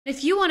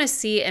If you want to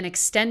see an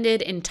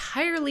extended,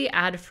 entirely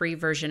ad-free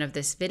version of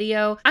this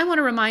video, I want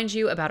to remind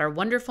you about our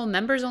wonderful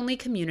members-only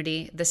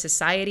community, the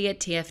Society at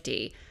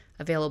TFD,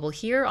 available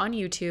here on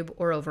YouTube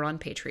or over on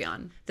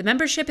Patreon. The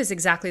membership is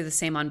exactly the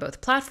same on both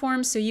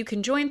platforms, so you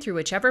can join through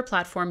whichever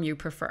platform you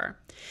prefer.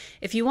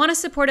 If you want to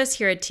support us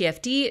here at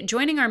TFD,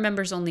 joining our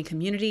members-only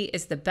community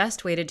is the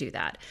best way to do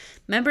that.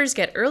 Members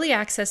get early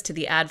access to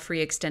the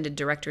ad-free extended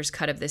director's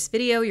cut of this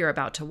video you're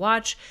about to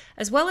watch,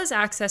 as well as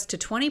access to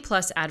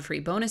 20+ ad-free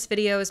bonus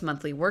videos,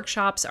 monthly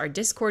workshops, our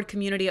Discord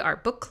community, our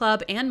book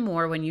club, and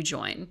more when you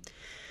join.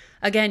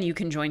 Again, you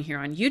can join here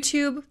on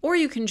YouTube, or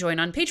you can join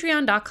on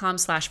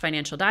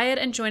patreon.com/financialdiet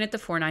and join at the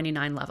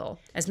 $4.99 level.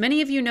 As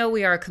many of you know,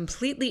 we are a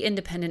completely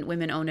independent,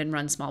 women-owned and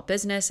run small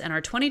business, and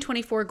our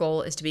 2024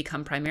 goal is to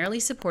become primarily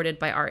supported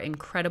by our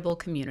incredible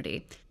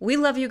community. We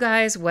love you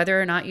guys,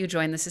 whether or not you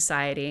join the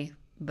society,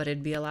 but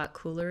it'd be a lot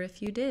cooler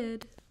if you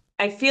did.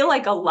 I feel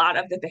like a lot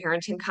of the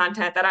parenting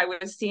content that I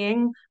was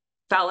seeing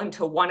fell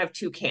into one of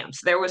two camps.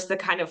 There was the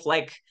kind of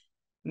like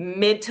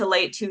mid to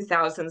late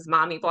 2000s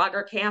mommy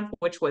blogger camp,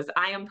 which was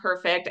I am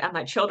perfect and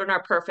my children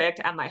are perfect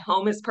and my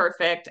home is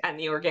perfect and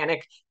the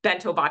organic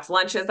bento box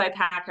lunches I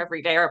pack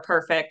every day are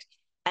perfect.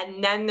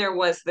 And then there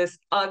was this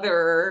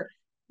other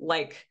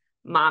like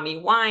mommy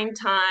wine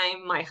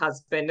time. My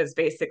husband is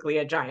basically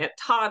a giant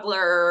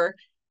toddler.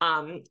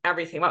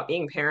 Everything about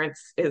being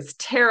parents is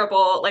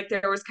terrible. Like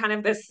there was kind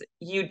of this,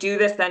 you do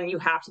this, then you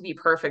have to be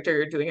perfect or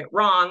you're doing it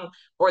wrong,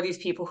 or these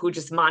people who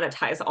just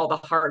monetize all the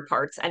hard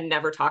parts and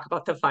never talk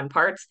about the fun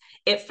parts.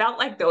 It felt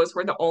like those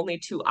were the only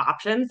two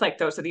options. Like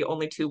those are the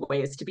only two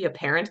ways to be a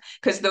parent,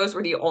 because those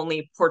were the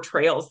only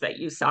portrayals that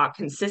you saw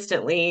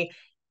consistently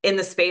in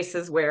the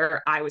spaces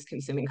where I was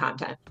consuming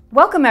content.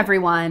 Welcome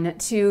everyone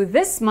to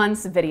this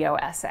month's video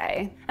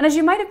essay. And as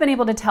you might have been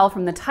able to tell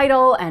from the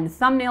title and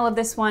thumbnail of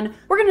this one,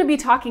 we're going to be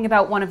talking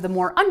about one of the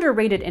more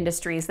underrated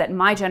industries that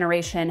my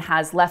generation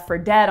has left for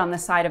dead on the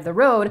side of the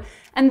road,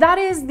 and that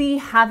is the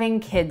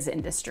having kids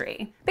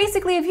industry.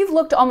 Basically, if you've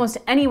looked almost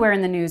anywhere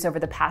in the news over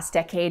the past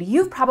decade,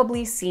 you've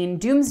probably seen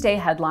doomsday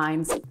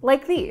headlines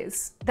like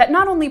these, that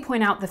not only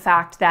point out the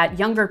fact that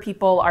younger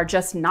people are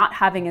just not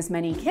having as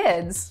many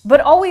kids,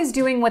 but always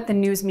doing what the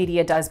news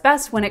media does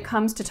best when it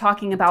comes to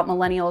talking about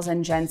millennials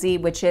and Gen Z,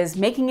 which is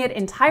making it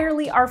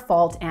entirely our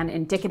fault and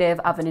indicative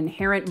of an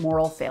inherent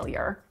moral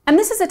failure. And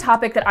this is a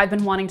topic that I've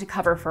been wanting to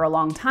cover for a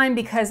long time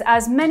because,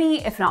 as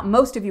many, if not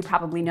most of you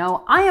probably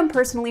know, I am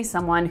personally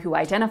someone who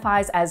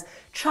identifies as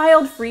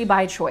child-free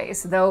by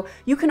choice, though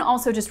you can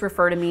also just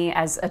refer to me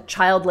as a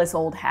childless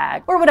old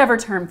hag, or whatever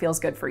term feels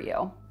good for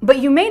you. But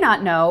you may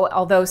not know,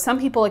 although some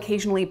people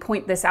occasionally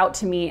point this out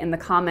to me in the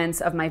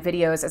comments of my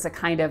videos as a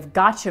kind of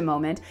gotcha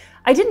moment,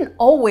 I didn't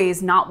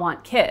always not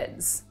want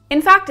kids.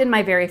 In fact, in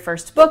my very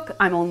first book,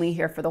 I'm Only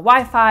Here for the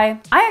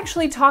Wi-Fi, I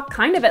actually talked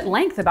kind of at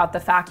length about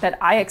the fact that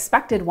I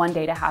expected one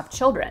day to have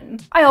children.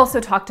 I also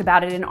talked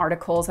about it in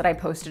articles that I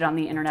posted on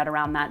the internet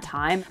around that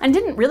time, and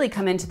didn't really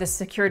come into the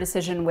secure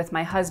decision with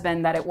my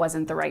husband that it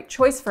wasn't the right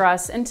choice for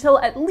us until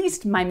at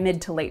least my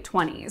mid to late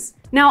 20s.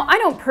 Now, I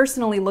don't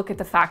personally look at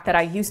the fact that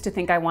I used to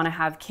think I want to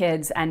have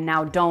kids and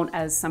now don't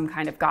as some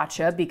kind of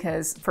gotcha,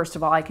 because first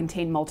of all, I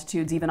contain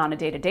multitudes even on a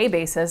day-to-day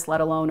basis,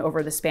 let alone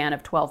over the span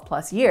of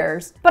 12+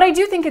 years. But I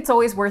do think it's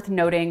always worth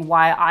noting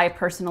why I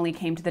personally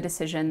came to the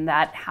decision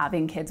that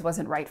having kids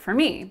wasn't right for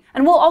me.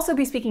 And we'll also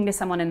be speaking to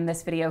someone in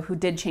this video who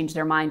did change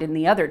their mind in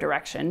the other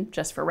direction,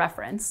 just for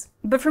reference.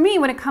 But for me,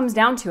 when it comes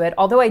down to it,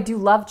 although I do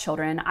love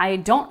children, I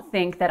don't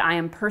think that I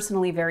am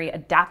personally very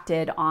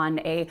adapted on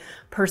a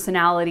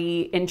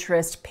personality,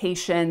 interest,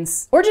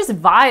 patience, or just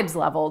vibes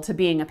level to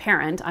being a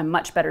parent. I'm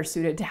much better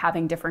suited to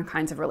having different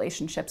kinds of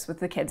relationships with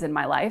the kids in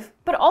my life.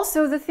 But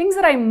also the things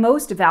that I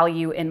most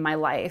value in my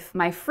life,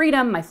 my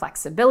freedom, my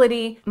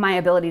flexibility, my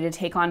ability to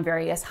take on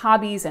various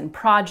hobbies and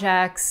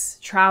projects,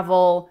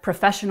 travel,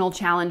 professional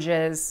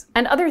challenges,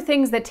 and other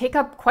things that take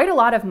up quite a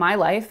lot of my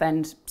life,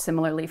 and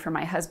similarly for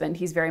my husband,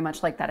 he's very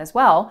much like that as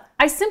well.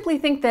 I simply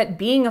think that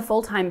being a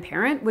full-time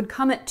parent would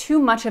come at too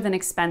much of an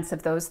expense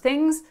of those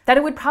things, that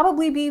it would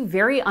probably be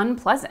very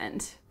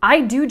unpleasant.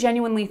 I do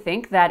genuinely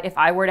think that if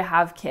I were to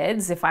have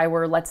kids, if I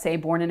were, let's say,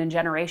 born in a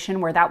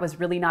generation where that was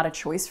really not a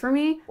choice for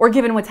me, or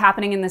given what's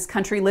happening in this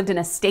country, lived in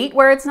a state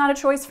where it's not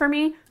a choice for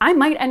me, I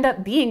might end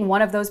up being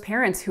one of those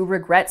parents who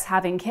regrets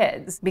having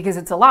kids, because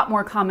it's a lot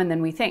more common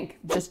than we think.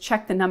 Just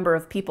check the number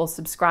of people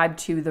subscribed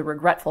to the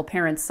Regretful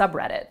Parents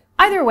subreddit.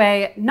 Either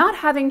way, not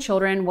having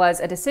children was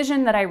a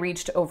decision that I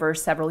reached over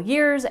several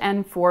years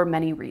and for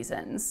many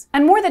reasons.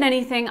 And more than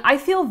anything, I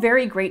feel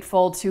very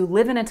grateful to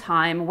live in a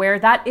time where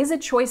that is a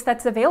choice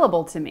that's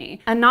available to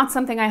me, and not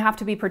something I have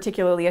to be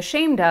particularly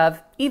ashamed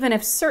of, even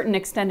if certain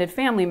extended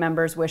family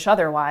members wish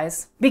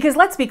otherwise. Because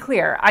let's be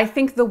clear, I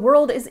think the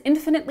world is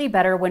infinitely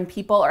better when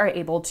people are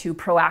able to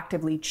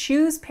proactively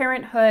choose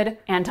parenthood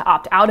and to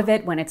opt out of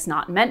it when it's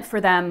not meant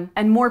for them,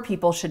 and more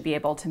people should be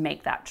able to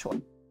make that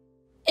choice.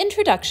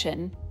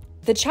 Introduction.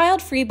 The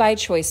Childfree by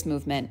Choice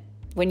movement,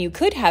 when you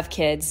could have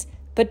kids,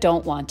 but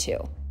don't want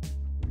to.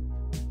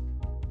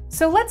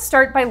 So let's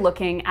start by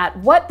looking at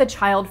what the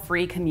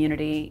child-free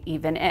community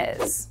even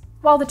is.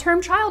 While the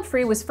term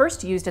child-free was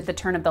first used at the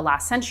turn of the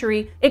last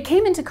century, it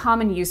came into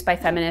common use by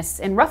feminists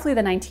in roughly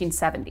the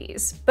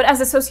 1970s. But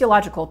as a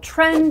sociological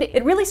trend,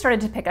 it really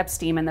started to pick up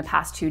steam in the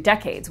past 2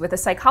 decades, with a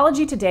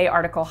Psychology Today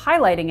article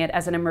highlighting it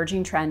as an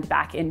emerging trend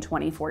back in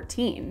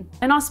 2014.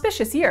 An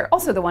auspicious year,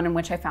 also the one in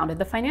which I founded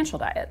the Financial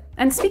Diet.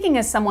 And speaking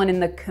as someone in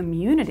the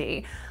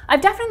community, I've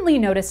definitely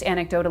noticed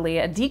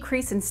anecdotally a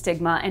decrease in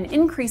stigma and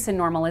increase in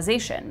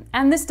normalization,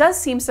 and this does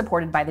seem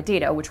supported by the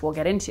data, which we'll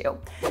get into.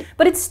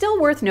 But it's still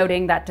worth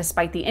noting that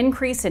despite the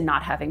increase in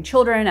not having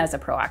children as a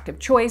proactive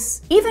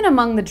choice, even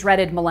among the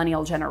dreaded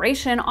millennial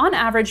generation, on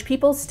average,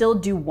 people still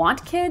do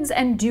want kids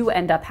and do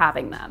end up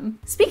having them.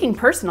 Speaking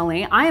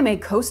personally, I am a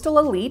coastal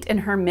elite in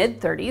her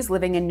mid-30s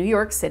living in New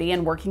York City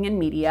and working in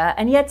media,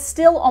 and yet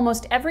still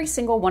almost every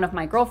single one of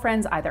my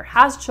girlfriends either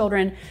has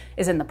children,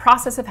 is in the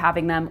process of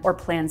having them, or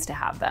plans to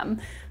have them.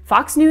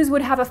 Fox News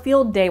would have a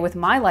field day with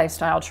my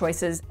lifestyle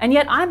choices, and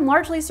yet I'm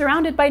largely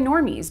surrounded by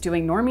normies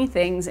doing normie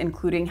things,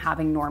 including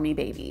having normie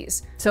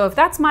babies. So if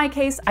that's my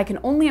case, I can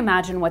only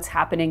imagine what's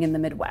happening in the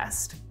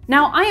Midwest.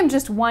 Now, I am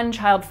just one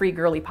child-free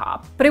girly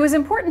pop, but it was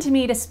important to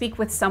me to speak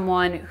with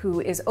someone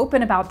who is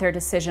open about their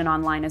decision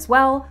online as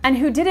well, and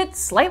who did it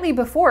slightly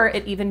before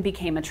it even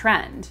became a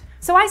trend.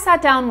 So I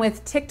sat down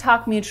with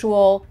TikTok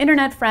mutual,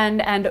 internet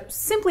friend, and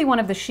simply one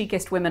of the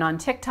chicest women on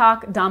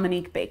TikTok,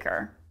 Dominique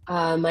Baker.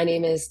 My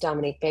name is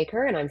Dominique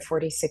Baker, and I'm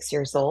 46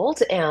 years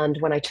old. And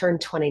when I turned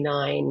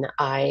 29,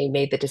 I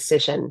made the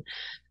decision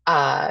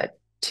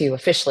to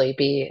officially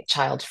be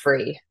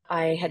child-free.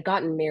 I had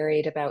gotten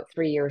married about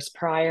 3 years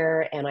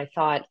prior, and I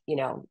thought,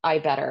 I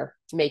better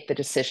make the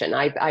decision.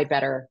 I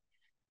better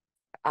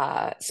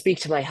speak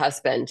to my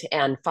husband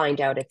and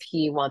find out if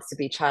he wants to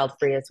be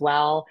child-free as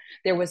well.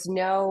 There was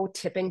no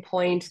tipping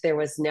point. There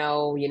was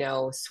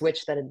no,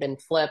 switch that had been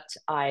flipped.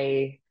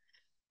 I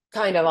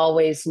kind of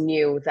always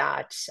knew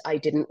that I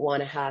didn't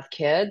want to have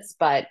kids,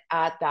 but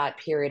at that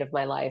period of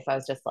my life, I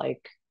was just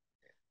like,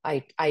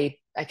 I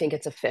think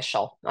it's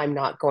official. I'm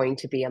not going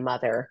to be a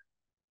mother.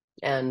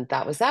 And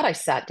that was that. I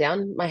sat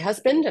down my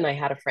husband and I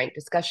had a frank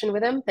discussion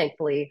with him.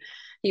 Thankfully,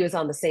 he was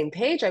on the same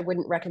page. I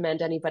wouldn't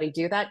recommend anybody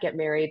do that. Get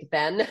married,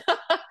 then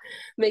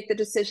make the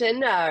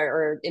decision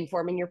or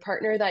informing your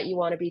partner that you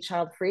want to be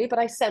child-free. But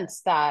I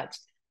sensed that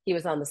he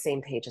was on the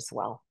same page as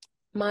well.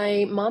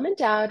 My mom and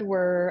dad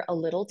were a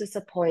little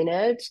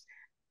disappointed.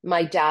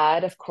 My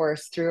dad, of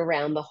course, threw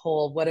around the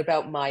whole, what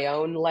about my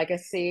own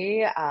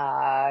legacy?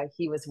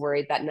 He was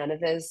worried that none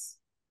of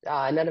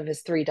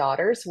his 3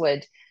 daughters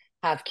would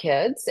have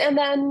kids. And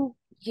then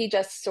he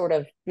just sort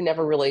of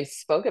never really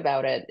spoke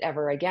about it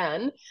ever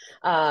again.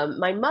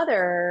 My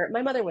mother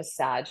was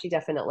sad. She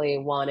definitely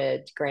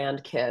wanted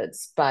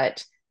grandkids,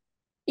 but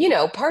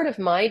part of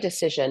my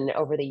decision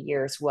over the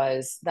years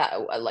was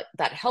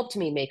that helped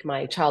me make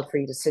my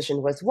child-free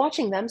decision was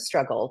watching them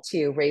struggle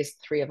to raise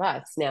 3 of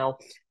us. Now,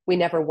 we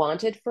never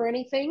wanted for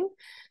anything,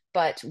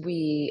 but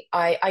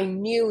I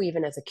knew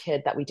even as a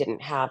kid that we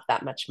didn't have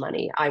that much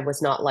money. I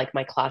was not like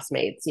my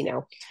classmates,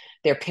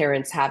 their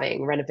parents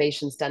having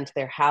renovations done to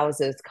their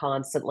houses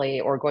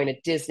constantly or going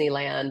to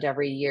Disneyland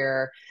every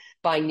year,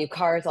 buying new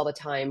cars all the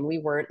time. We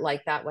weren't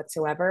like that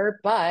whatsoever,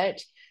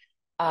 but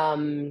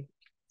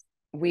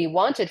we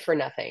wanted for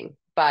nothing.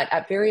 But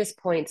at various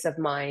points of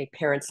my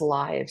parents'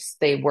 lives,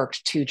 they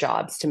worked 2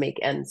 jobs to make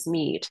ends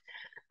meet.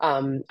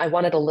 I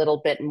wanted a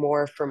little bit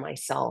more for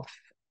myself.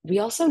 We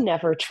also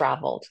never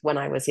traveled when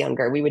I was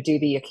younger. We would do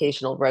the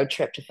occasional road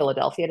trip to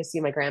Philadelphia to see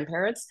my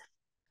grandparents.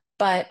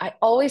 But I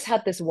always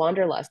had this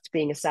wanderlust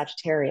being a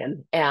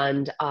Sagittarian,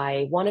 and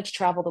I wanted to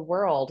travel the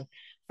world,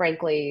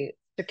 frankly,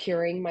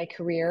 securing my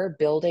career,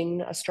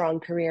 building a strong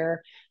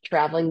career,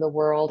 traveling the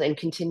world, and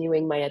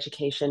continuing my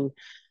education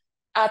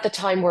at the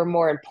time were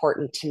more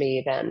important to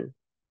me than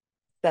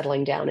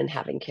settling down and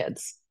having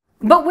kids.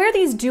 But where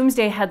these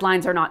doomsday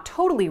headlines are not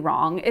totally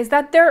wrong is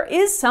that there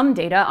is some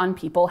data on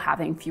people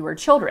having fewer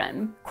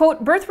children.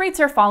 Quote, birth rates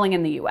are falling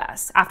in the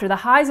US. After the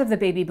highs of the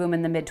baby boom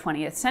in the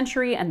mid-20th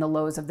century and the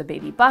lows of the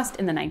baby bust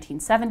in the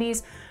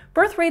 1970s,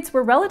 birth rates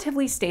were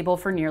relatively stable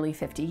for nearly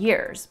 50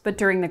 years. But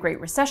during the Great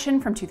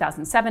Recession from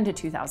 2007 to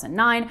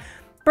 2009,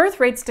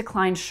 birth rates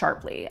declined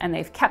sharply, and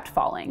they've kept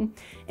falling.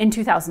 In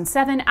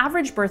 2007,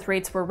 average birth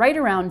rates were right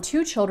around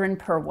 2 children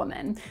per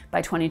woman.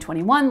 By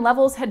 2021,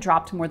 levels had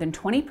dropped more than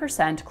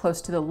 20%,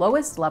 close to the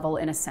lowest level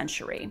in a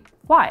century.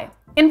 Why?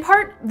 In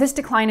part, this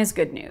decline is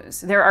good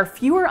news. There are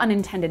fewer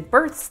unintended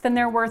births than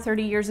there were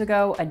 30 years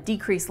ago, a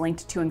decrease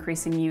linked to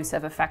increasing use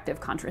of effective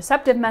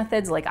contraceptive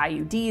methods like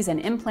IUDs and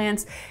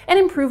implants, and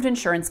improved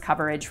insurance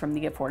coverage from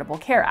the Affordable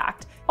Care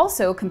Act.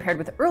 Also, compared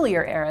with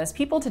earlier eras,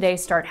 people today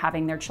start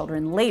having their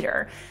children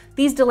later.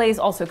 These delays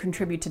also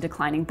contribute to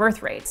declining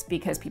birth rates.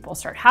 Because people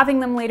start having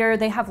them later,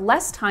 they have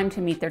less time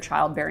to meet their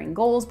childbearing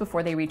goals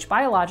before they reach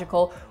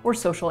biological or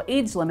social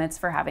age limits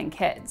for having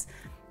kids.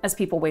 As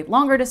people wait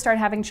longer to start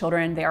having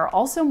children, they are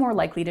also more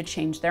likely to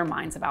change their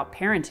minds about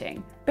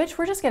parenting. Bitch,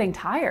 we're just getting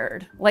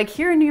tired. Like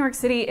here in New York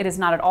City, it is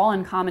not at all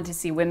uncommon to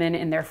see women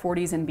in their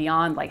 40s and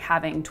beyond like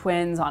having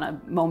twins on a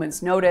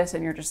moment's notice,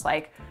 and you're just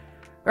like,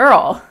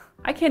 girl,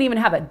 I can't even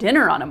have a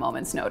dinner on a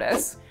moment's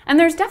notice. And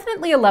there's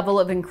definitely a level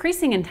of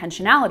increasing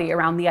intentionality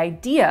around the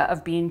idea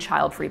of being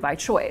child-free by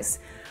choice.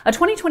 A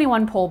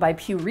 2021 poll by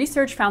Pew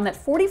Research found that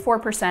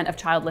 44% of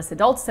childless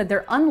adults said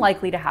they're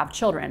unlikely to have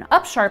children,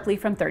 up sharply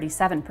from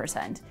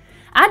 37%.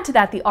 Add to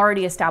that the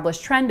already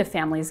established trend of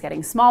families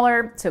getting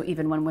smaller, so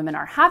even when women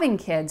are having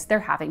kids, they're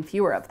having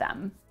fewer of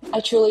them.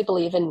 I truly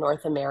believe in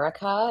North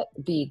America,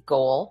 the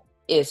goal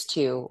is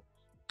to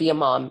be a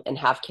mom and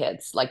have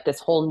kids, like this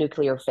whole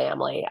nuclear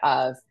family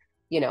of,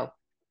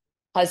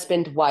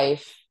 husband,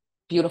 wife,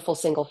 beautiful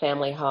single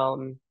family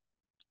home,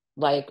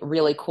 like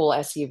really cool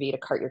SUV to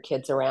cart your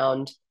kids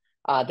around,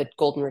 the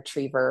golden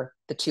retriever,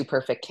 the two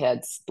perfect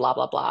kids, blah,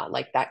 blah, blah.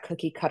 Like that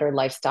cookie cutter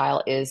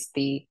lifestyle is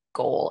the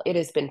goal. It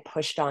has been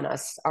pushed on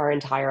us our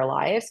entire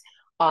lives.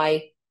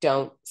 I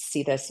don't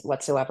see this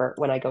whatsoever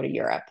when I go to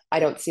Europe. I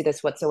don't see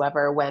this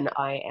whatsoever when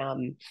I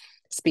am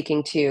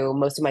speaking to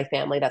most of my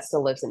family that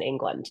still lives in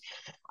England.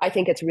 I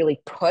think it's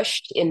really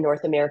pushed in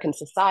North American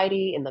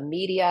society, in the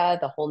media,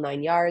 the whole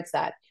nine yards,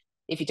 that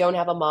if you don't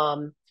have a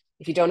mom,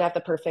 if you don't have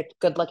the perfect,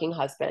 good-looking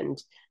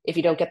husband, if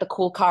you don't get the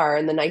cool car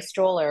and the nice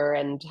stroller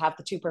and have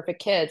the two perfect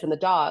kids and the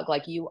dog,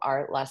 like you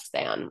are less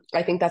than.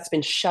 I think that's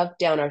been shoved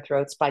down our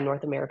throats by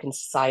North American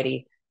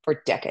society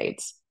for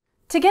decades.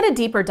 To get a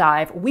deeper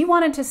dive, we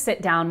wanted to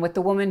sit down with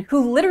the woman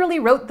who literally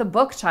wrote the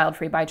book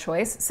Child-Free by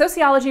Choice,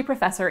 sociology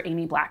professor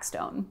Amy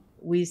Blackstone.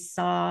 We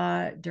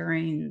saw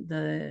during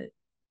the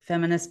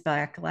feminist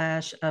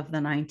backlash of the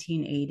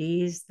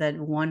 1980s that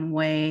one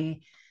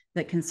way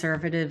that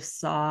conservatives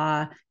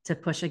saw to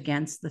push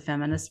against the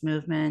feminist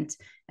movement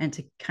and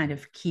to kind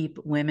of keep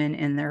women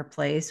in their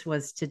place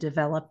was to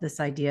develop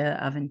this idea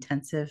of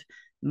intensive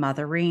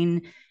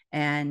mothering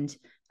and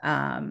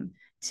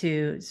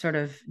to sort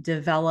of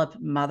develop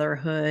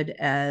motherhood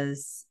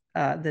as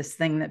this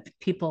thing that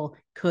people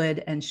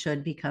could and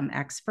should become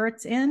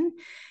experts in,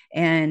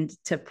 and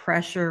to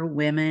pressure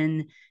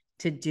women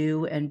to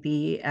do and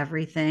be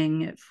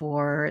everything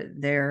for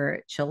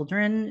their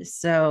children.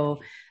 So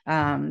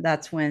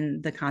that's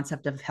when the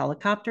concept of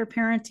helicopter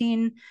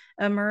parenting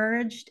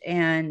emerged.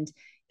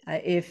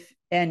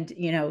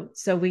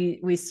 So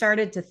we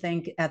started to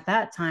think at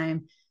that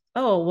time,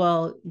 oh,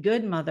 well,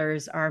 good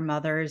mothers are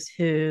mothers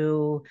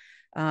who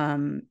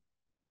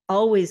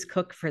always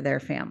cook for their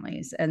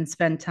families and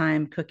spend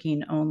time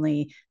cooking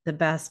only the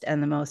best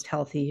and the most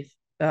healthy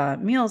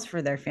meals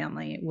for their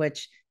family,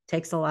 which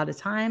takes a lot of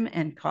time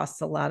and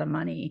costs a lot of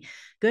money.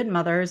 Good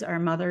mothers are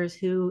mothers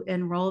who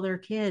enroll their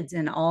kids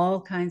in all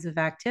kinds of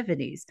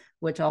activities,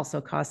 which also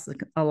costs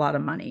a lot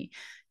of money.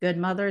 Good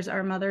mothers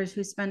are mothers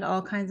who spend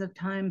all kinds of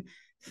time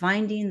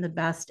finding the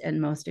best and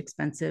most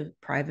expensive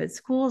private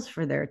schools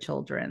for their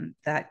children.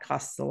 That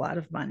costs a lot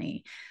of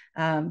money.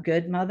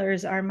 Good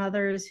mothers are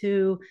mothers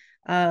who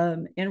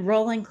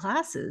enroll in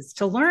classes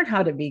to learn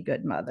how to be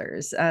good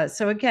mothers.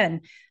 So again,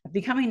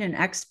 becoming an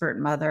expert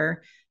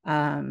mother,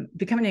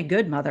 becoming a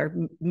good mother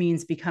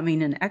means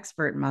becoming an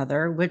expert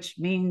mother, which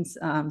means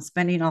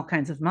spending all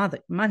kinds of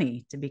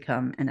money to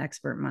become an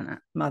expert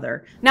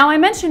mother. Now, I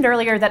mentioned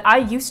earlier that I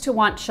used to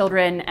want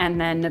children and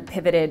then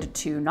pivoted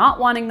to not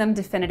wanting them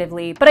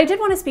definitively, but I did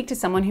want to speak to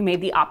someone who made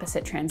the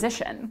opposite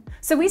transition.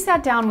 So we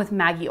sat down with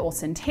Maggie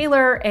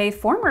Olson-Taylor, a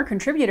former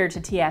contributor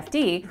to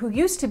TFD, who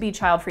used to be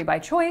child-free by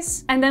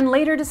choice, and then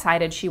later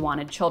decided she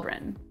wanted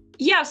children.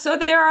 Yeah, so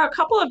there are a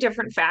couple of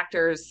different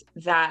factors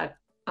that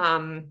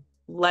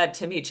led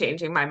to me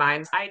changing my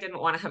mind. I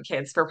didn't want to have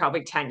kids for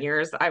probably 10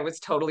 years. I was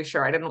totally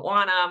sure I didn't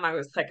want them. I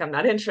was like, I'm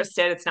not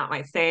interested. It's not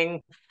my thing.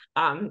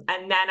 And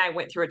then I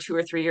went through a 2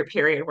 or 3 year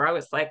period where I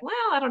was like, well,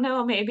 I don't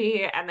know,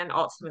 maybe. And then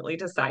ultimately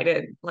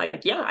decided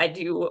like, yeah, I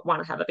do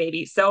want to have a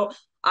baby. So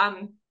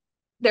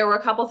there were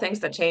a couple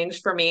things that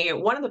changed for me.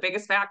 One of the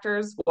biggest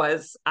factors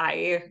was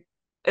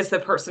is the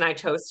person I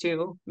chose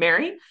to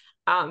marry.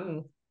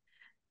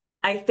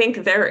 I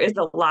think there is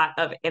a lot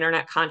of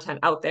internet content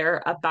out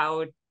there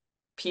about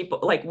people,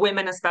 like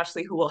women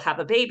especially, who will have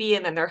a baby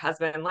and then their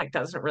husband like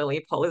doesn't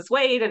really pull his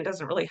weight and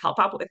doesn't really help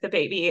out with the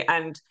baby.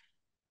 And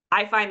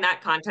I find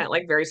that content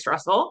like very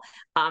stressful,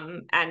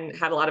 and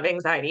had a lot of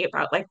anxiety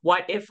about like,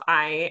 what if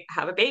I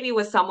have a baby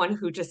with someone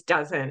who just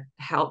doesn't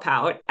help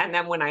out? And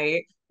then when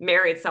I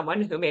married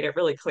someone who made it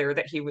really clear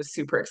that he was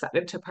super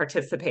excited to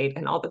participate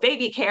in all the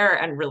baby care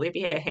and really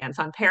be a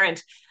hands-on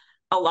parent,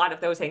 a lot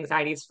of those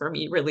anxieties for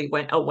me really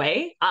went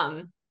away.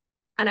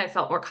 And I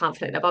felt more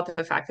confident about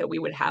the fact that we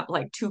would have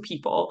like 2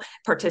 people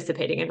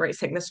participating in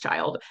raising this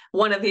child.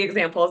 One of the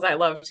examples I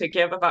love to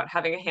give about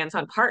having a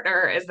hands-on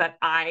partner is that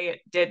I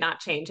did not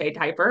change a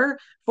diaper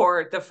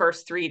for the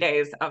first 3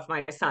 days of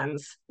my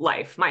son's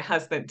life. My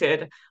husband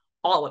did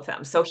all of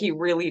them. So he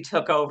really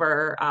took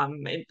over,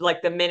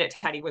 like the minute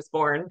Teddy was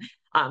born,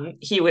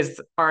 he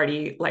was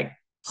already like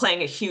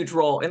playing a huge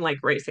role in like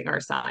raising our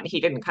son.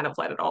 He didn't kind of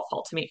let it all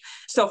fall to me.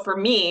 So for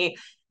me,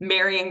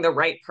 marrying the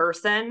right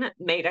person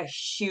made a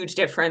huge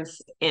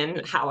difference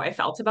in how I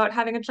felt about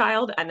having a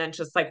child, and then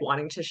just like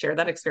wanting to share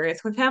that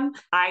experience with him.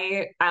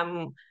 I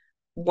am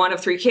one of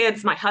three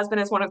kids. My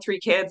husband is one of three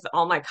kids.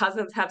 All my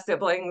cousins have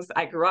siblings.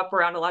 I grew up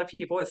around a lot of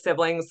people with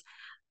siblings.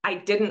 I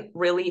didn't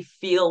really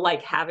feel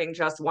like having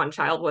just one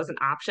child was an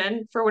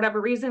option for whatever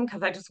reason,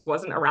 because I just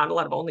wasn't around a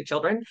lot of only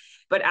children.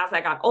 But as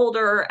I got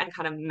older and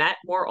kind of met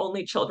more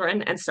only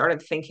children and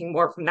started thinking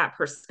more from that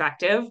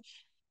perspective,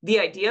 the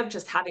idea of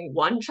just having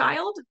one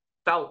child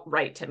felt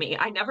right to me.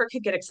 I never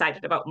could get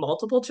excited about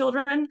multiple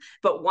children,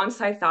 but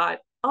once I thought,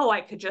 oh,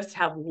 I could just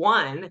have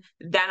one,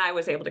 then I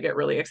was able to get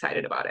really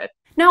excited about it.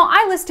 Now,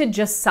 I listed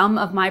just some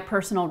of my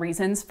personal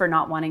reasons for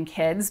not wanting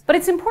kids, but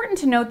it's important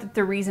to note that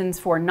the reasons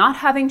for not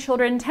having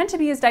children tend to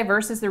be as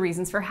diverse as the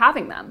reasons for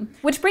having them.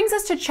 Which brings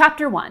us to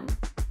Chapter 1.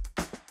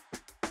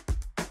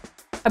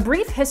 A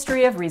brief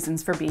history of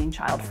reasons for being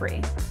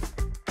child-free.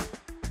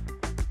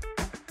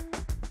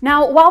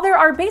 Now, while there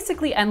are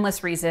basically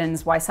endless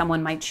reasons why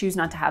someone might choose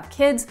not to have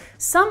kids,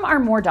 some are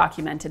more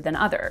documented than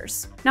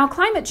others. Now,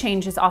 climate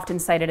change is often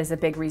cited as a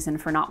big reason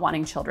for not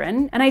wanting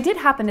children, and I did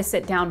happen to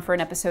sit down for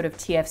an episode of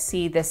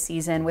TFC this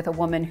season with a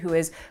woman who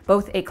is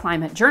both a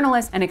climate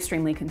journalist and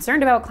extremely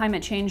concerned about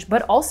climate change,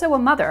 but also a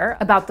mother,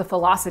 about the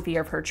philosophy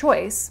of her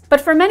choice.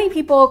 But for many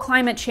people,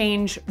 climate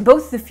change,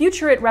 both the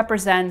future it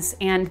represents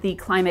and the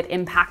climate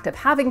impact of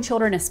having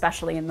children,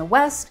 especially in the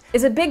West,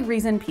 is a big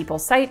reason people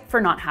cite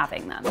for not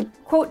having them.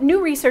 Quote,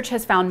 new research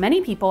has found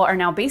many people are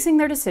now basing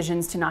their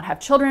decisions to not have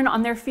children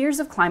on their fears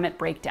of climate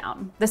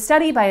breakdown. The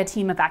study by a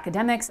team of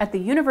academics at the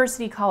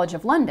University College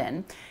of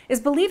London is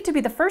believed to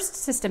be the first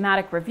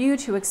systematic review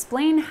to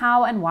explain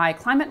how and why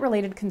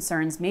climate-related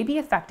concerns may be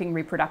affecting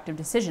reproductive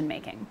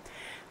decision-making.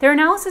 Their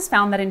analysis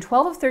found that in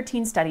 12 of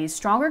 13 studies,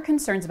 stronger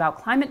concerns about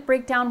climate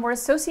breakdown were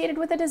associated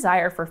with a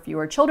desire for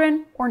fewer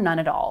children or none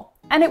at all.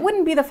 And it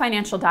wouldn't be the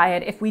financial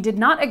diet if we did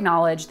not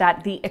acknowledge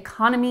that the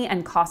economy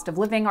and cost of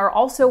living are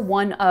also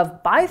one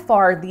of, by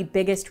far, the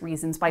biggest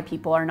reasons why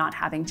people are not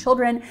having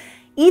children,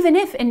 even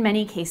if in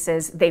many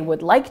cases they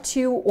would like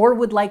to or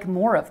would like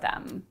more of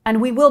them.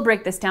 And we will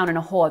break this down in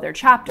a whole other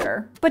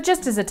chapter. But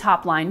just as a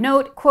top line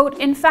note, quote,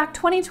 in fact,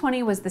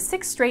 2020 was the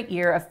 6th straight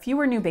year of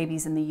fewer new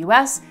babies in the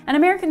US, and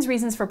Americans'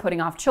 reasons for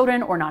putting off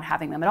children or not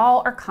having them at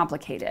all are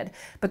complicated.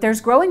 But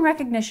there's growing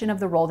recognition of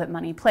the role that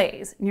money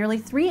plays. Nearly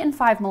 3 in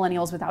 5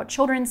 millennials without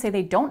children say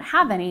they don't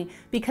have any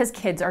because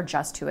kids are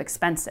just too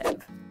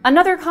expensive.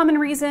 Another common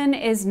reason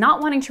is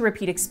not wanting to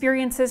repeat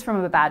experiences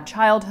from a bad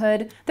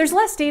childhood. There's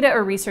less data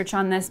or research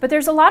on this, but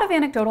there's a lot of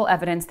anecdotal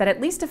evidence that at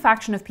least a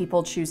faction of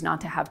people choose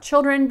not to have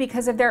children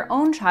because of their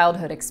own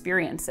childhood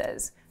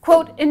experiences.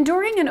 Quote,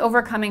 enduring and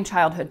overcoming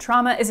childhood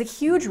trauma is a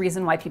huge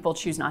reason why people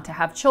choose not to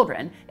have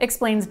children,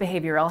 explains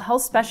behavioral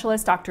health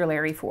specialist Dr.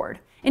 Larry Ford.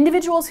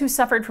 Individuals who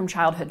suffered from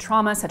childhood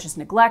trauma such as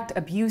neglect,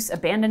 abuse,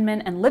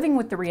 abandonment, and living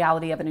with the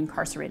reality of an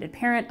incarcerated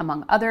parent,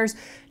 among others,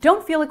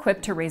 don't feel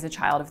equipped to raise a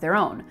child of their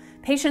own.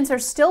 Patients are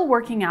still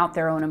working out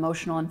their own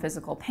emotional and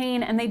physical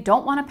pain, and they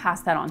don't want to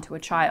pass that on to a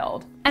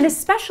child. And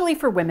especially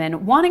for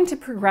women, wanting to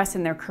progress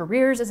in their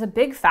careers is a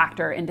big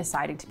factor in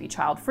deciding to be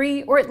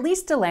child-free, or at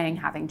least delaying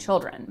having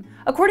children.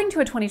 According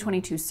to a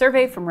 2022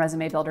 survey from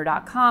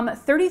ResumeBuilder.com,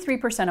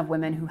 33% of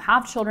women who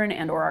have children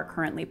and/or are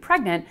currently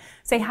pregnant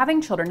say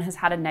having children has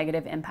had a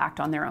negative impact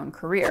on their own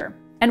career.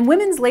 And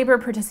women's labor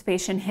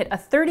participation hit a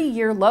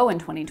 30-year low in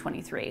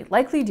 2023,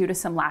 likely due to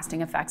some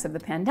lasting effects of the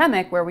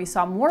pandemic, where we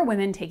saw more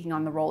women taking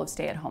on the role of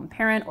stay-at-home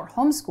parent or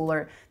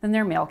homeschooler than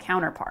their male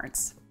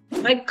counterparts.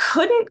 I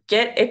couldn't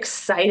get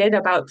excited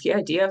about the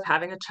idea of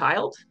having a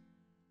child.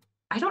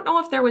 I don't know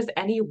if there was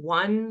any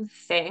one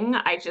thing.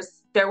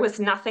 There was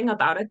nothing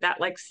about it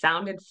that like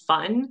sounded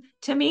fun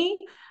to me.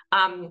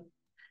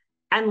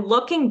 And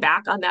looking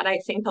back on that, I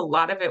think a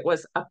lot of it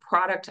was a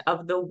product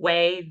of the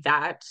way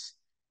that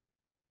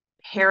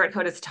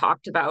parenthood is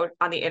talked about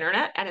on the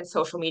internet and in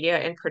social media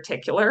in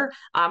particular.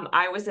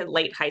 I was in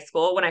late high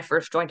school when I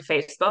first joined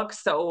Facebook.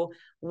 So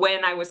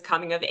when I was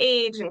coming of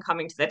age and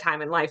coming to the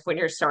time in life when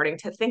you're starting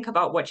to think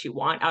about what you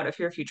want out of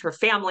your future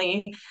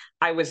family,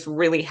 I was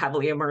really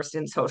heavily immersed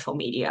in social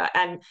media.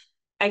 And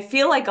I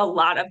feel like a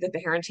lot of the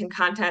parenting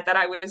content that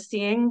I was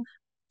seeing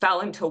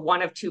fell into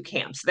one of two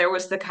camps. There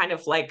was the kind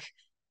of like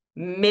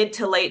mid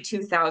to late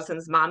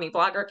 2000s mommy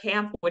blogger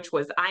camp, which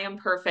was I am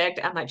perfect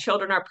and my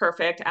children are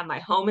perfect and my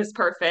home is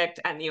perfect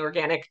and the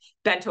organic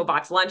bento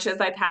box lunches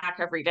I pack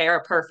every day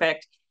are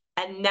perfect.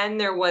 And then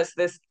there was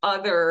this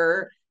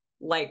other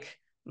like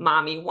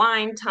mommy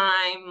wine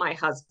time. My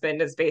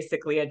husband is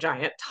basically a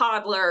giant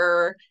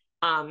toddler.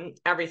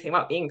 Everything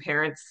about being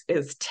parents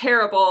is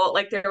terrible.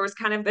 Like there was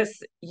kind of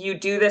this, you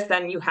do this,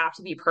 then you have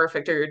to be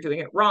perfect or you're doing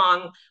it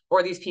wrong,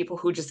 or these people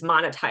who just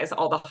monetize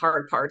all the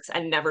hard parts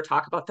and never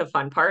talk about the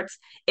fun parts.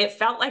 It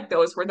felt like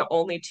those were the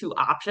only two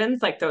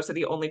options. Like those are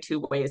the only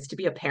two ways to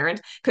be a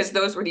parent, because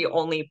those were the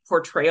only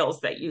portrayals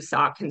that you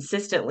saw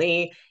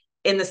consistently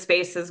in the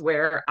spaces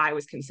where I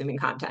was consuming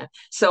content.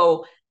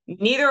 So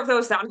Neither of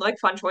those sounded like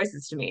fun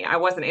choices to me. I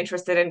wasn't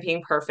interested in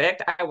being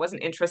perfect. I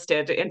wasn't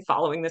interested in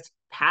following this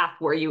path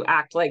where you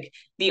act like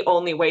the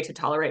only way to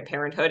tolerate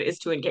parenthood is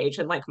to engage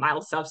in like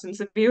mild substance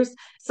abuse.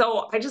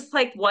 So I just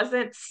like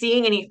wasn't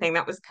seeing anything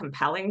that was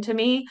compelling to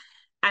me.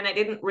 And I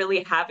didn't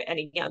really have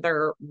any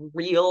other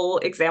real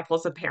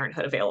examples of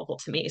parenthood available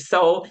to me.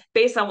 So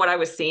based on what I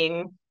was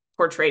seeing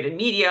portrayed in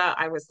media,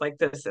 I was like,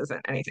 this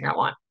isn't anything I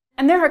want.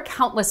 And there are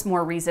countless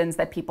more reasons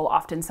that people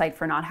often cite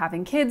for not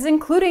having kids,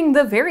 including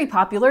the very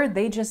popular,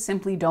 they just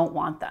simply don't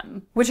want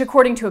them, which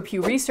according to a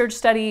Pew Research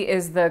study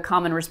is the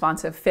common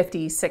response of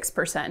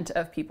 56%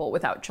 of people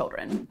without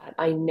children.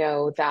 I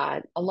know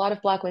that a lot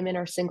of Black women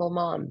are single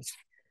moms.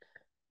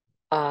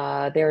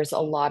 There's a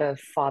lot of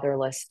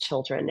fatherless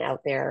children out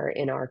there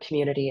in our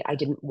community. I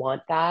didn't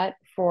want that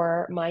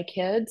for my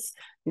kids.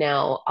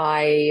 Now,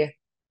 I'm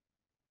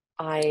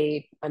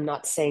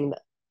not saying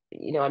that,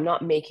 I'm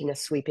not making a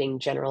sweeping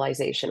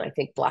generalization. I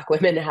think Black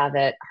women have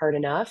it hard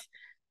enough.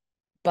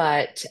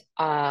 But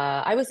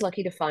I was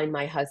lucky to find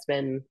my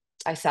husband.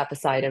 I sat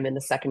beside him in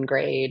the second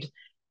grade.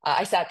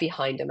 I sat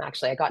behind him,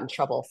 actually. I got in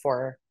trouble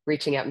for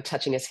reaching out and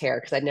touching his hair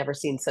because I'd never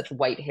seen such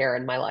white hair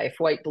in my life,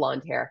 white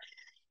blonde hair.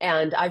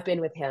 And I've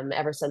been with him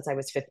ever since I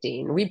was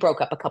 15. We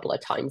broke up a couple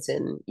of times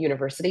in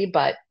university,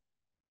 but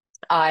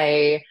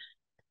I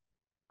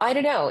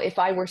don't know. If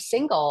I were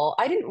single,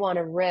 I didn't want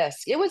to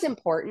risk. It was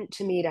important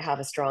to me to have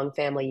a strong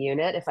family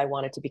unit if I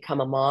wanted to become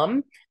a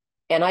mom.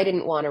 And I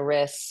didn't want to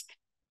risk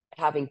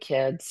having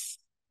kids,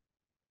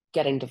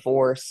 getting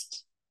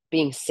divorced,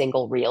 being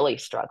single, really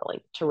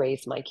struggling to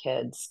raise my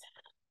kids.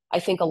 I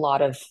think a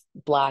lot of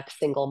Black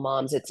single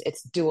moms,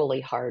 it's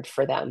dually hard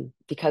for them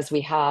because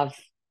we have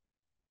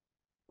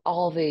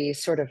all the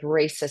sort of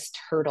racist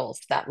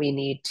hurdles that we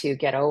need to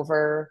get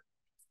over.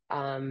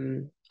 A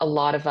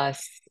lot of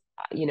us,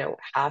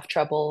 have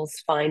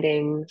troubles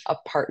finding a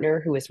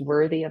partner who is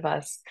worthy of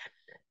us,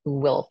 who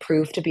will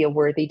prove to be a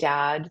worthy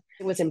dad.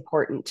 It was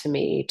important to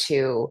me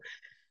to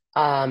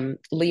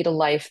lead a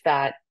life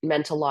that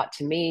meant a lot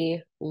to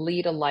me,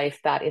 lead a life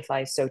that if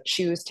I so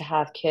choose to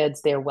have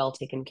kids, they're well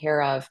taken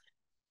care of,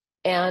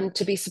 and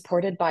to be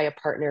supported by a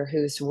partner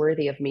who's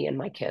worthy of me and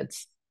my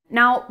kids.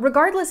 Now,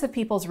 regardless of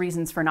people's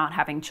reasons for not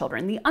having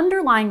children, the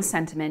underlying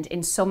sentiment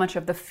in so much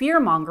of the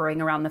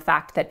fear-mongering around the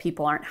fact that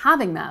people aren't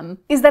having them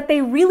is that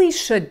they really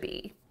should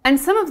be. And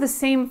some of the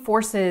same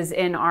forces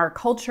in our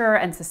culture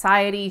and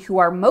society who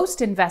are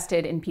most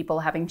invested in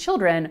people having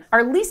children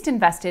are least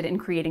invested in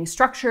creating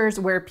structures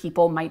where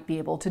people might be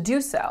able to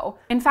do so.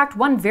 In fact,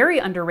 one very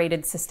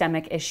underrated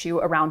systemic issue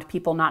around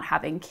people not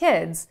having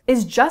kids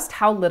is just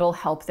how little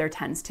help there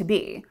tends to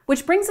be.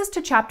 Which brings us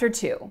to Chapter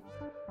 2.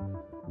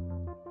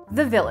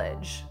 The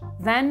village,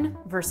 then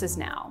versus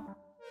now.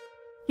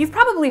 You've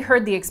probably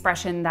heard the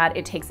expression that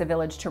it takes a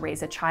village to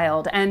raise a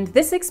child, and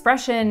this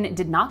expression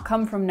did not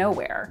come from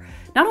nowhere.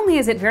 Not only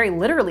is it very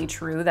literally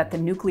true that the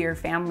nuclear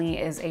family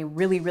is a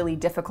really, really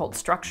difficult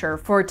structure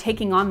for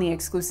taking on the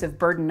exclusive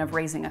burden of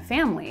raising a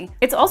family,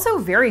 it's also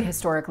very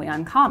historically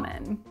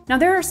uncommon. Now,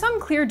 there are some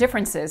clear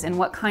differences in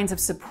what kinds of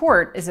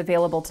support is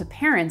available to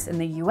parents in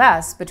the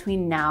US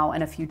between now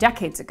and a few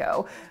decades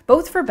ago,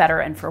 both for better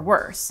and for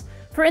worse.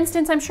 For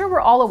instance, I'm sure we're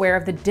all aware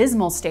of the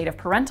dismal state of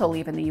parental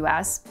leave in the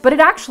US, but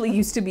it actually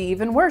used to be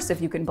even worse,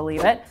 if you can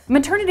believe it.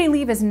 Maternity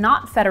leave is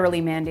not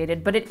federally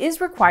mandated, but it is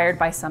required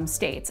by some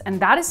states, and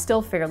that is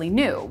still fairly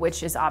new,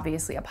 which is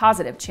obviously a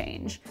positive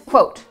change.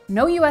 Quote,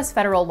 no US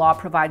federal law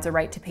provides a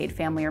right to paid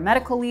family or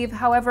medical leave.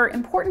 However,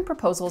 important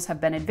proposals have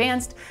been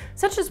advanced,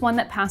 such as one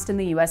that passed in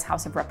the US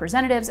House of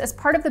Representatives as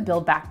part of the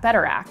Build Back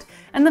Better Act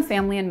and the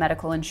Family and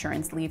Medical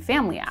Insurance Leave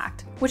Family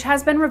Act, which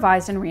has been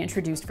revised and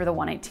reintroduced for the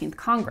 118th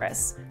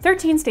Congress.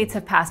 13 states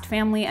have passed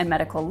family and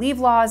medical leave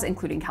laws,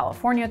 including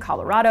California,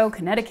 Colorado,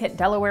 Connecticut,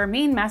 Delaware,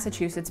 Maine,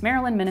 Massachusetts,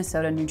 Maryland,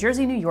 Minnesota, New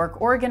Jersey, New York,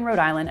 Oregon, Rhode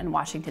Island, and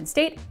Washington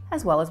State,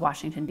 as well as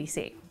Washington,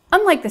 D.C.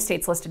 Unlike the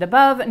states listed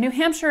above, New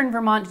Hampshire and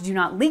Vermont do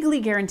not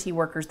legally guarantee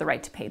workers the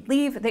right to paid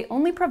leave. They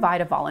only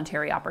provide a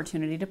voluntary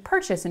opportunity to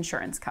purchase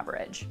insurance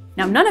coverage.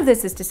 Now, none of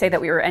this is to say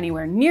that we are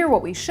anywhere near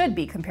what we should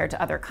be compared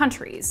to other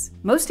countries.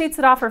 Most states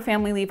that offer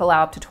family leave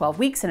allow up to 12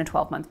 weeks in a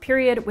 12-month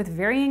period, with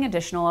varying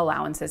additional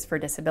allowances for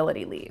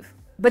disability leave.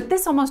 But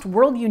this almost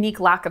world-unique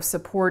lack of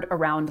support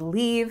around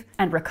leave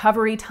and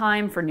recovery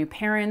time for new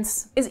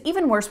parents is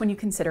even worse when you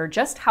consider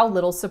just how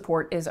little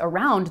support is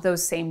around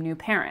those same new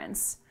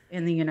parents.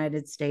 In the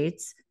United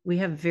States, we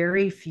have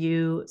very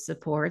few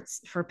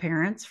supports for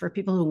parents, for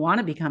people who want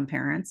to become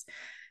parents.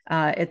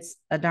 It's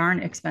a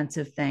darn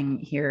expensive thing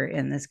here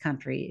in this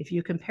country. If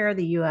you compare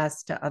the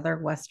US to other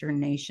Western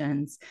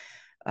nations,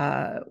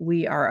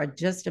 we are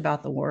just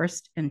about the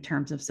worst in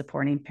terms of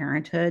supporting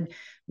parenthood.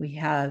 We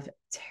have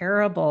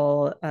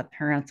terrible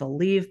parental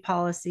leave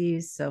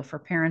policies. So for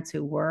parents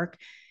who work,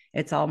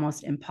 it's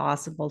almost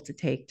impossible to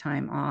take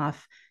time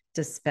off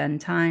to spend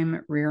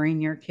time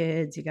rearing your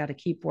kids. You got to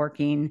keep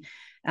working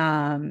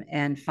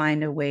and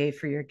find a way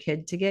for your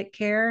kid to get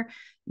care.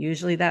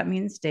 Usually that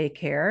means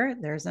daycare.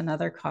 There's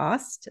another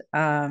cost.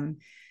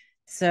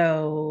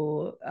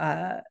 So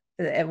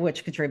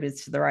which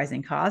contributes to the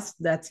rising costs.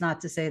 That's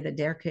not to say that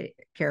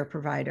daycare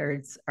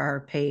providers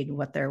are paid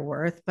what they're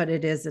worth, but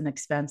it is an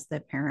expense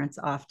that parents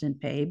often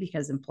pay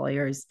because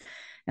employers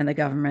and the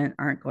government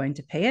aren't going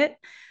to pay it.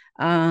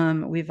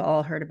 We've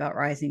all heard about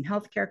rising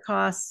healthcare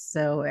costs.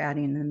 So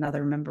adding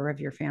another member of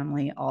your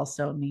family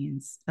also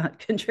means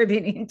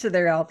contributing to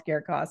their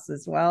healthcare costs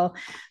as well.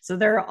 So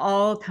there are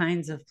all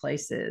kinds of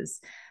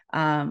places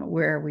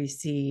where we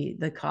see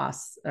the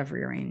costs of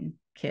rearing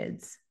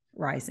kids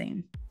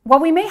rising.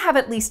 While we may have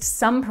at least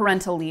some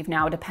parental leave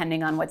now,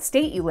 depending on what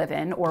state you live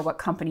in or what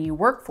company you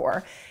work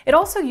for, it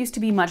also used to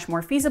be much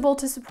more feasible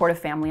to support a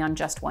family on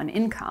just one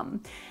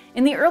income.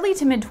 In the early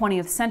to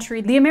mid-20th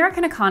century, the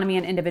American economy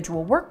and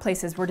individual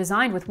workplaces were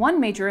designed with one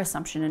major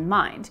assumption in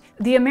mind.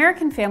 The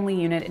American family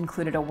unit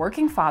included a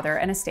working father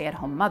and a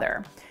stay-at-home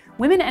mother.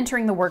 Women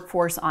entering the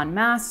workforce en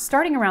masse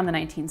starting around the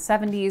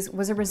 1970s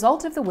was a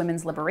result of the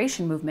women's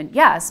liberation movement,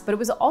 yes, but it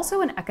was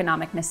also an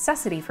economic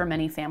necessity for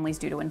many families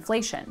due to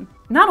inflation.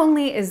 Not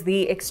only is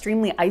the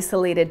extremely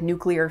isolated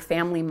nuclear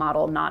family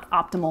model not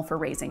optimal for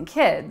raising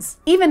kids,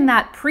 even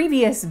that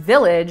previous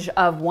village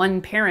of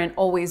one parent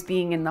always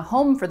being in the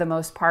home for the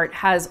most part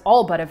has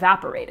all but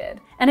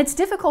evaporated. And it's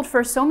difficult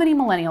for so many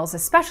millennials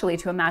especially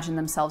to imagine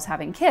themselves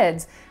having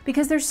kids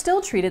because they're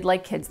still treated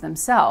like kids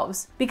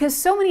themselves, because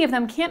so many of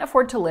them can't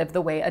afford to live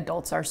the way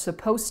adults are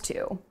supposed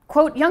to.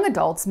 Quote, young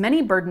adults,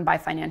 many burdened by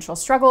financial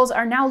struggles,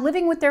 are now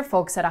living with their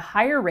folks at a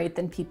higher rate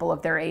than people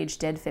of their age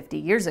did 50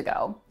 years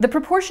ago. The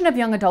proportion of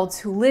young adults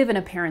who live in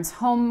a parent's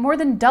home more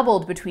than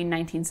doubled between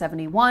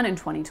 1971 and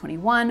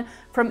 2021,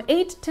 from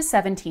 8 to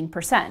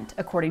 17%,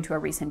 according to a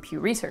recent Pew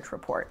Research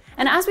report.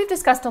 And as we've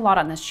discussed a lot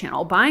on this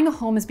channel, buying a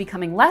home is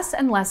becoming less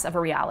and less of a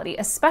reality,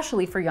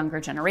 especially for younger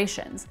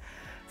generations.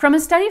 From a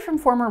study from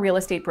former real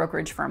estate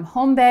brokerage firm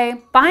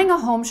HomeBay, buying a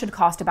home should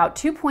cost about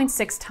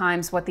 2.6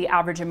 times what the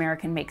average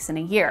American makes in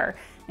a year.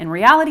 In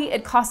reality,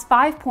 it costs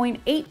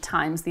 5.8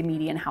 times the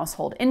median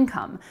household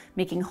income,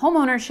 making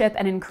homeownership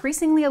an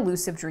increasingly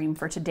elusive dream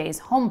for today's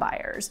home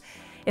buyers.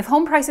 If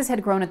home prices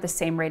had grown at the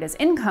same rate as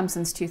income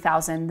since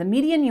 2000, the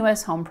median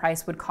US home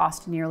price would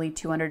cost nearly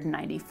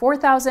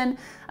 $294,000,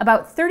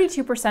 about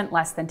 32%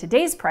 less than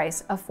today's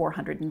price of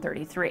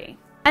 $433,000.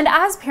 And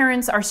as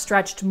parents are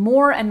stretched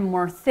more and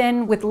more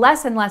thin with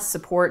less and less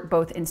support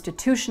both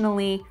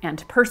institutionally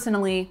and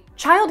personally,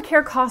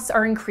 childcare costs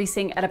are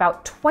increasing at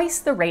about twice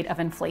the rate of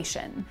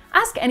inflation.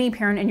 Ask any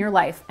parent in your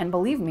life, and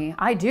believe me,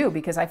 I do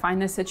because I find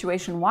this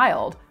situation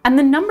wild. And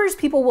the numbers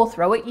people will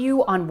throw at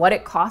you on what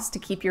it costs to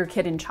keep your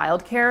kid in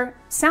childcare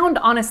sound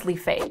honestly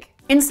fake.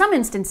 In some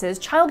instances,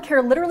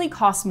 childcare literally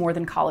costs more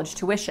than college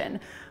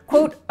tuition.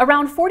 Quote,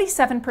 around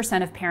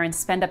 47% of parents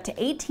spend up to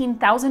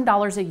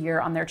 $18,000 a year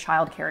on their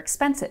childcare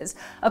expenses,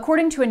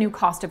 according to a new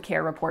cost of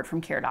care report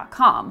from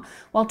care.com,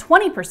 while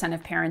 20%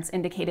 of parents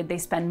indicated they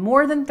spend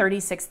more than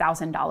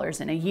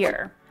 $36,000 in a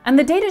year. And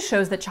the data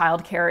shows that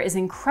childcare is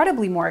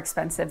incredibly more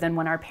expensive than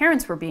when our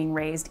parents were being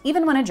raised,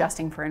 even when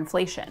adjusting for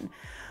inflation.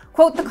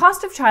 Quote, the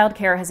cost of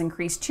childcare has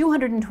increased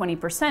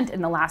 220%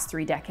 in the last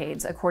 3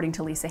 decades, according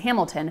to Lisa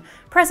Hamilton,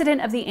 president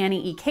of the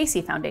Annie E.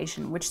 Casey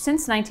Foundation, which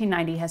since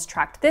 1990 has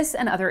tracked this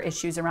and other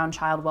issues around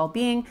child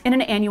well-being in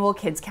an annual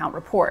Kids Count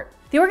report.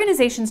 The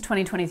organization's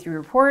 2023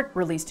 report,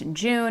 released in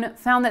June,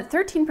 found that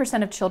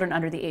 13% of children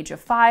under the age of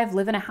 5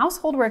 live in a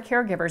household where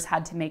caregivers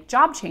had to make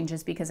job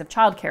changes because of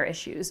childcare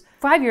issues.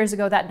 5 years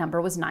ago, that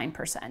number was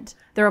 9%.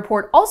 The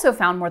report also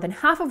found more than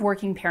half of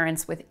working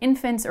parents with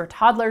infants or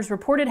toddlers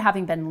reported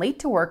having been late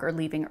to work or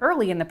leaving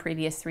early in the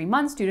previous 3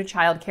 months due to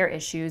childcare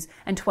issues,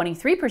 and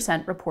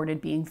 23%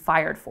 reported being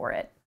fired for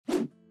it.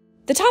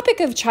 The topic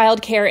of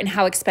childcare and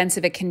how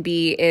expensive it can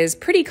be is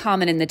pretty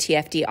common in the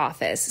TFD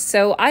office.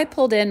 So I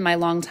pulled in my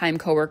longtime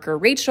coworker,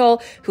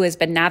 Rachel, who has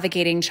been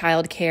navigating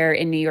childcare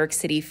in New York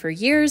City for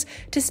years,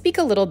 to speak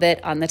a little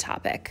bit on the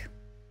topic.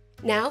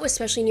 Now,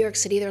 especially in New York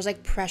City, there's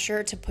like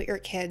pressure to put your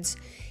kids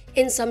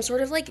in some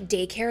sort of like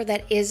daycare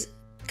that is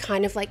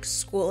kind of like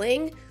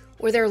schooling,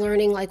 where they're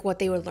learning like what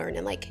they would learn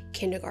in like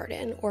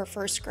kindergarten or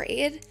first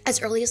grade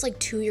as early as like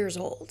 2 years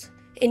old.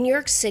 In New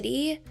York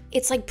City,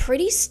 it's like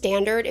pretty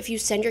standard if you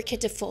send your kid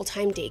to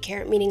full-time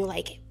daycare, meaning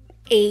like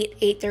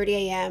 8:30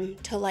 a.m.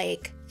 to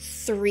like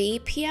 3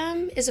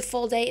 p.m. is a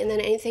full day, and then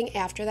anything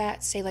after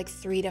that, say like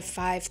 3 to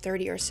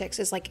 5:30 or 6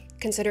 is like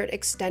considered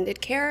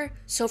extended care.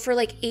 So for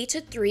like 8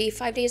 to 3,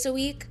 5 days a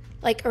week,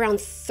 like around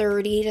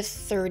 $30,000 to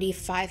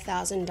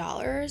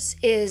 $35,000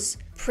 is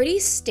pretty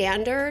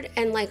standard.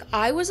 And like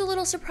I was a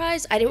little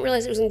surprised. I didn't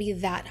realize it was gonna be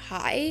that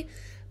high.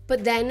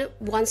 But then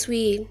once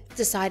we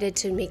decided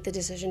to make the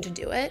decision to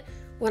do it,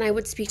 when I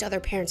would speak to other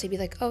parents, they'd be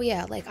like, oh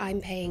yeah, like I'm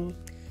paying,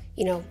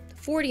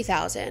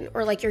 $40,000,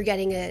 or like you're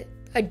getting a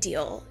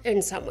deal in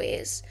some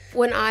ways.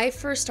 When I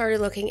first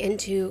started looking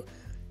into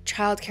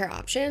childcare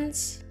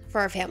options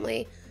for our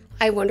family,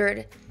 I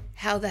wondered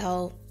how the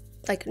hell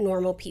like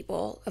normal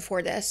people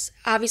afford this.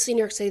 Obviously in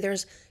New York City,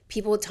 there's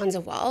people with tons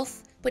of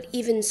wealth, but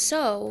even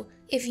so,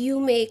 if you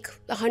make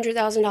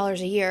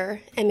 $100,000 a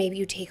year and maybe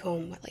you take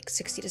home like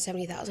 $60,000 to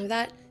 $70,000 of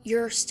that,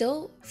 you're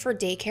still, for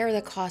daycare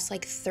that costs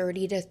like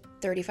 $30,000 to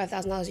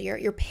 $35,000 a year,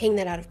 you're paying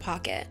that out of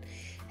pocket.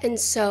 And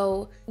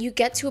so you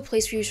get to a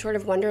place where you sort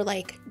of wonder,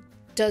 like,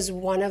 does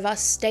one of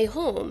us stay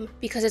home?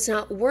 Because it's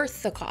not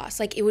worth the cost.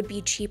 Like, it would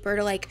be cheaper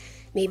to like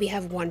maybe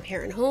have one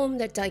parent home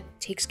that like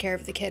takes care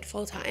of the kid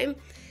full time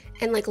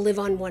and like live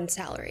on one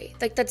salary.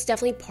 Like, that's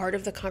definitely part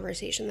of the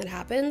conversation that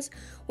happens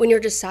when you're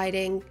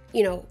deciding,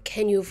 you know,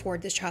 can you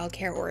afford this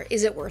childcare or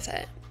is it worth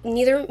it?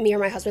 Neither me or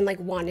my husband like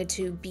wanted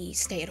to be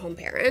stay-at-home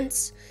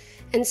parents.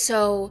 And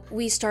so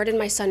we started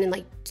my son in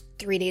like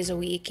 3 days a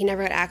week. He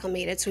never got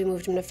acclimated, so we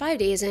moved him to 5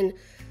 days. And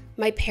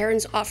my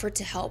parents offered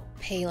to help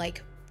pay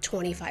like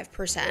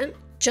 25%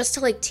 just to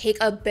like take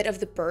a bit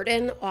of the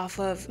burden off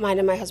of mine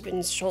and my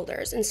husband's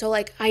shoulders. And so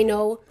like, I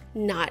know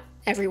not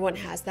everyone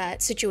has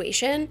that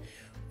situation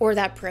or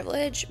that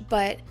privilege,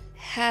 but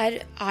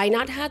had I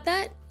not had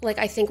that, like,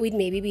 I think we'd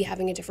maybe be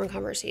having a different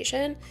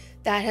conversation.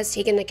 That has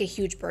taken like a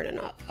huge burden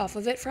off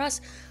of it for us.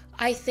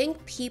 I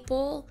think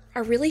people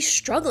are really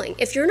struggling.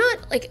 If you're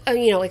not like,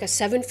 you know, like a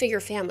 7-figure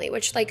family,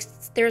 which like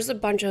there's a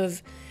bunch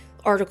of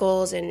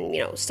articles and,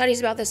 you know, studies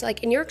about this,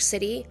 like in New York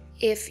City,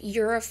 if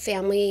you're a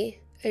family,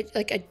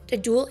 like a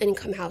dual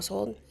income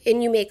household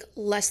and you make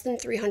less than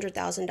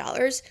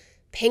 $300,000,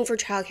 paying for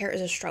childcare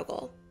is a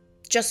struggle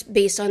just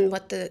based on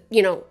what the,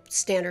 you know,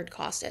 standard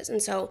cost is.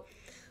 And so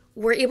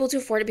we're able to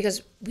afford it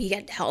because we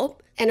get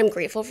help. And I'm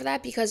grateful for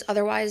that, because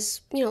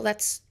otherwise, you know,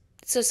 it's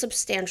a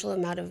substantial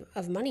amount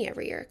of money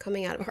every year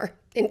coming out of our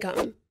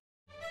income.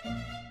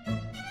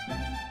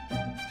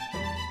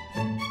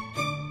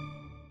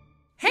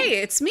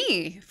 Hey, it's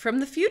me from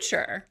the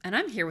future, and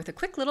I'm here with a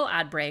quick little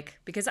ad break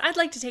because I'd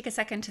like to take a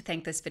second to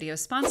thank this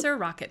video's sponsor,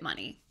 Rocket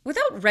Money.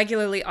 Without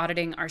regularly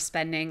auditing our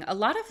spending, a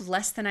lot of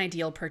less than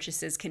ideal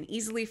purchases can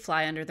easily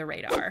fly under the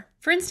radar.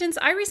 For instance,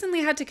 I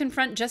recently had to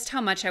confront just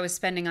how much I was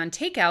spending on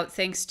takeout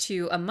thanks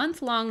to a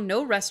month-long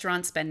no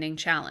restaurant spending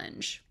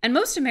challenge. And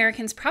most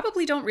Americans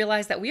probably don't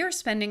realize that we are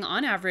spending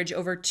on average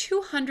over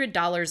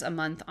 $200 a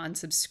month on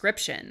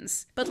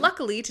subscriptions. But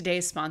luckily,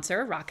 today's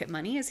sponsor, Rocket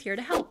Money, is here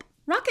to help.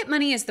 Rocket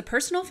Money is the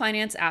personal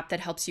finance app that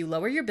helps you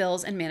lower your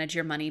bills and manage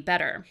your money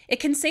better. It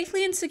can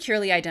safely and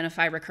securely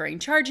identify recurring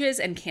charges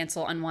and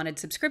cancel unwanted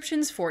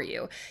subscriptions for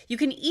you. You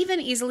can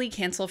even easily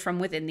cancel from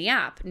within the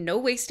app, no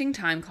wasting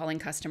time calling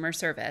customer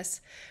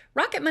service.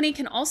 Rocket Money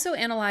can also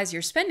analyze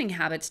your spending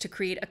habits to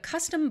create a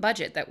custom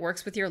budget that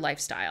works with your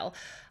lifestyle.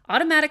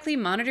 Automatically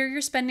monitor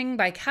your spending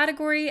by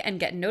category and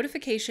get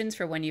notifications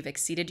for when you've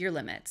exceeded your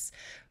limits.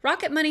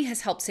 Rocket Money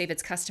has helped save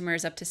its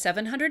customers up to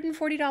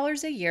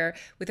 $740 a year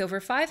with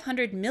over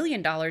 $500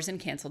 million in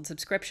canceled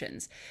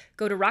subscriptions.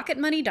 Go to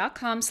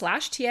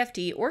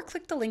rocketmoney.com/TFD or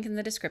click the link in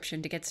the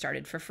description to get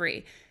started for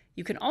free.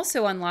 You can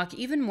also unlock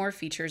even more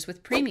features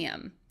with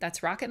premium. That's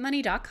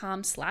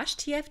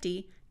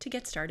rocketmoney.com/TFD to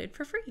get started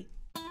for free.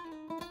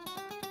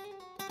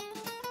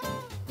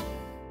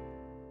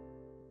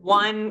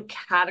 One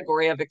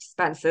category of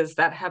expenses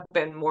that have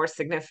been more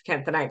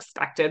significant than I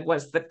expected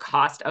was the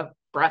cost of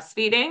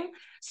breastfeeding.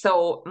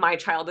 So my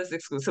child is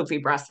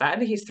exclusively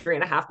breastfed. He's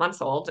 3.5 months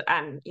old.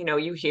 And, you know,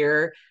 you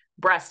hear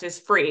breast is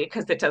free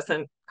because it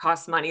doesn't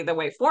cost money the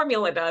way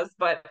formula does.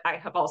 But I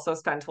have also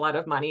spent a lot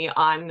of money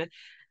on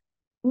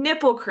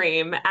nipple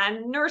cream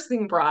and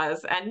nursing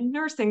bras and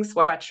nursing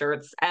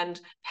sweatshirts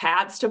and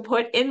pads to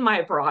put in my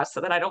bra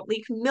so that I don't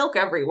leak milk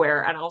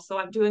everywhere. And also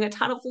I'm doing a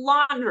ton of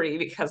laundry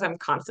because I'm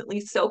constantly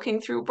soaking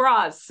through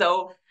bras.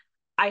 So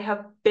I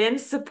have been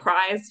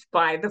surprised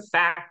by the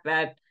fact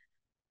that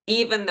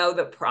even though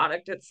the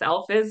product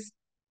itself is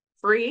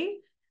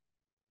free,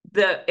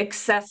 the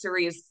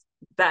accessories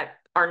that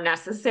are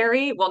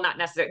necessary, well, not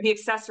necessary, the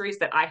accessories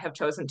that I have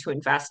chosen to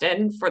invest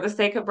in for the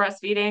sake of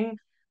breastfeeding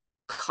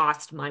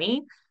cost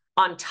money.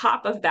 On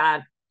top of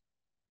that,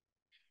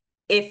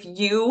 if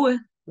you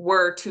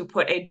were to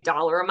put a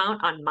dollar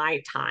amount on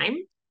my time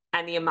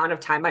and the amount of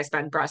time I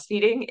spend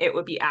breastfeeding, it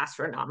would be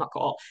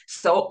astronomical.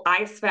 So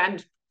I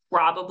spend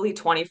probably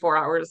 24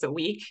 hours a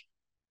week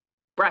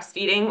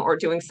breastfeeding or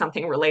doing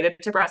something related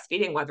to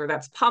breastfeeding, whether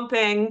that's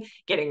pumping,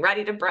 getting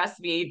ready to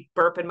breastfeed,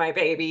 burping my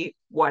baby,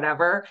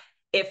 whatever.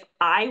 If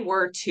I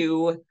were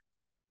to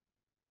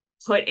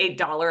put a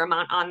dollar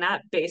amount on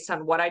that based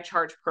on what I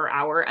charge per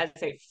hour as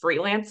a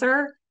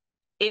freelancer,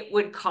 it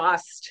would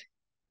cost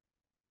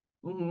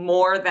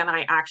more than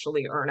I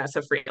actually earn as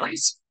a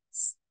freelancer.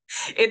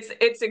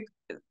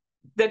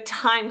 The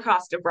time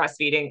cost of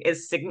breastfeeding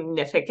is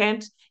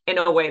significant in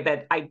a way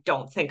that I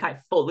don't think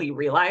I fully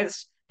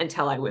realized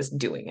until I was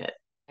doing it.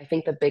 I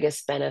think the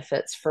biggest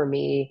benefits for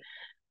me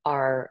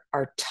are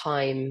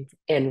time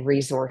and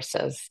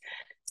resources.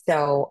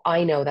 So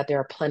I know that there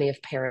are plenty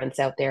of parents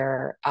out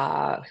there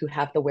who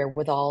have the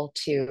wherewithal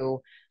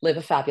to live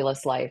a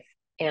fabulous life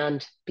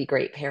and be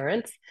great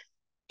parents,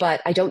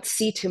 but I don't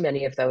see too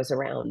many of those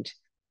around.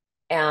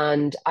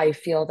 And I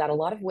feel that a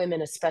lot of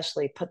women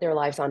especially put their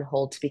lives on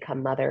hold to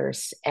become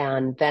mothers.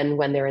 And then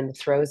when they're in the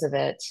throes of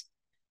it,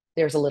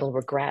 there's a little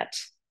regret.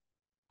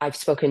 I've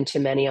spoken to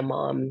many a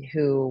mom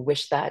who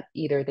wished that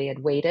either they had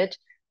waited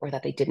or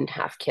that they didn't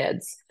have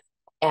kids.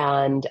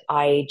 And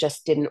I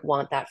just didn't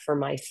want that for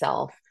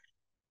myself.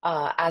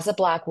 As a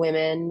Black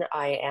woman,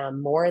 I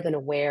am more than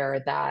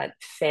aware that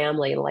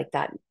family, like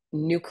that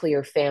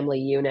nuclear family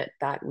unit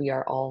that we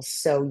are all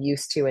so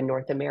used to in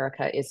North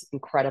America, is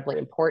incredibly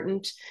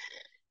important.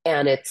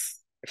 And it's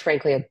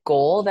frankly a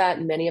goal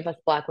that many of us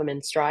Black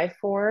women strive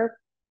for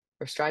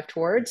or strive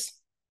towards.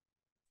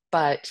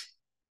 But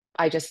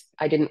I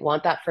didn't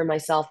want that for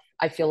myself.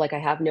 I feel like I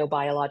have no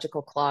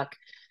biological clock.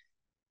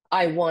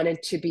 I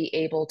wanted to be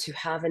able to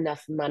have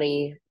enough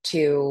money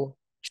to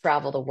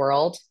travel the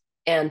world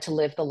and to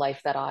live the life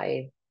that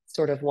I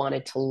sort of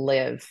wanted to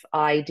live.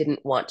 I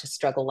didn't want to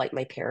struggle like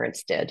my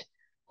parents did.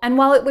 And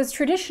while it was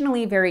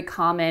traditionally very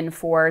common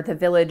for the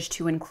village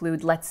to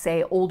include, let's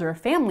say, older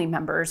family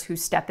members who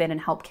step in and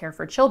help care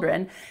for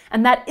children,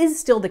 and that is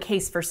still the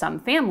case for some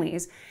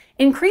families,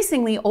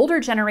 increasingly older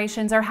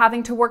generations are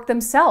having to work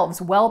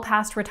themselves well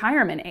past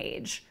retirement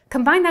age.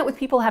 Combine that with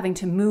people having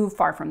to move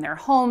far from their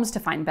homes to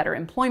find better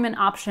employment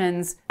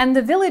options, and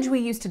the village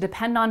we used to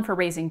depend on for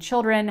raising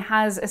children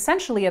has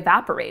essentially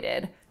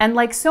evaporated, and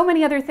like so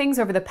many other things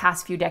over the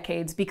past few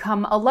decades,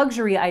 become a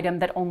luxury item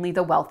that only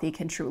the wealthy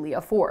can truly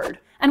afford.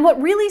 And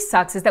what really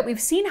sucks is that we've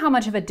seen how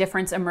much of a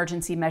difference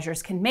emergency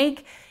measures can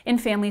make in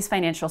families'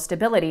 financial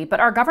stability, but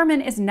our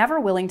government is never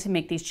willing to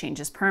make these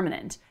changes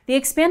permanent. The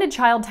expanded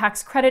child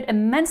tax credit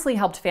immensely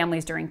helped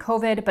families during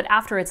COVID, but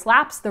after its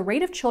lapse, the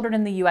rate of children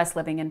in the US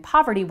living in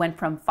poverty went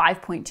from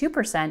 5.2%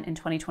 in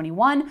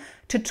 2021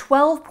 to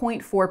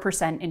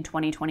 12.4% in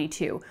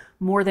 2022,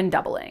 more than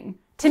doubling.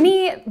 To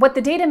me, what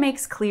the data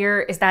makes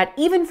clear is that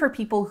even for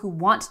people who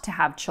want to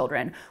have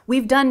children,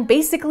 we've done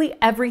basically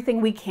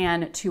everything we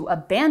can to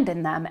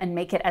abandon them and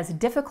make it as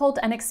difficult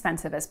and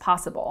expensive as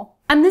possible.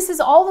 And this is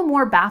all the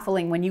more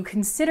baffling when you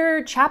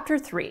consider Chapter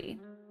 3.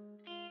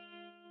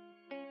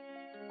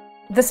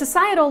 The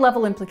societal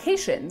level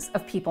implications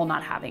of people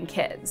not having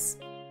kids.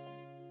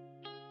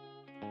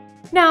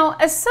 Now,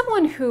 as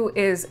someone who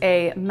is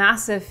a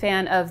massive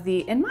fan of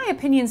the, in my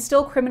opinion,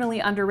 still criminally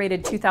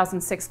underrated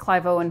 2006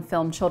 Clive Owen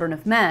film Children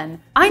of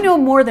Men, I know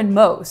more than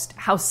most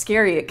how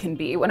scary it can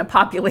be when a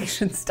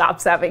population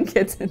stops having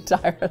kids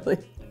entirely.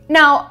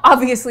 Now,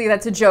 obviously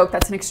that's a joke,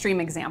 that's an extreme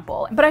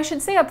example, but I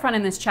should say up front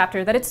in this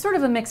chapter that it's sort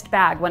of a mixed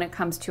bag when it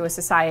comes to a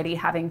society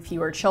having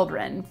fewer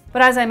children.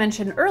 But as I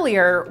mentioned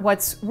earlier,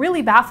 what's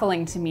really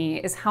baffling to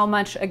me is how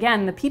much,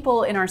 again, the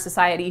people in our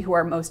society who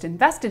are most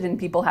invested in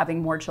people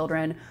having more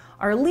children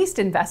are least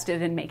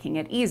invested in making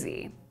it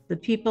easy. The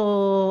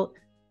people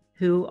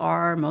who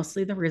are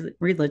mostly the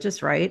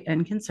religious right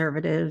and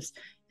conservatives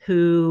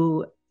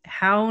who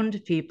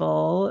hound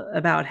people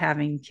about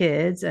having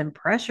kids and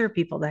pressure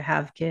people to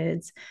have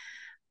kids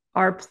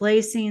are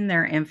placing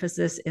their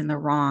emphasis in the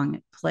wrong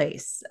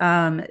place.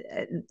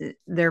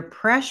 They're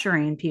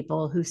pressuring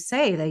people who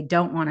say they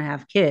don't want to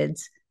have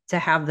kids to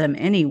have them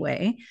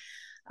anyway,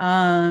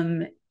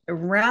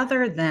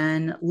 rather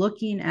than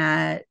looking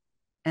at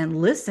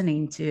and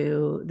listening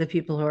to the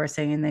people who are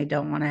saying they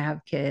don't want to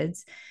have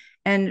kids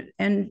and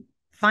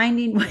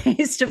finding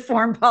ways to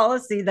form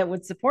policy that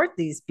would support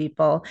these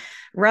people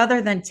rather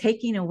than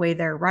taking away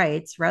their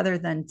rights, rather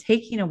than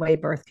taking away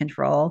birth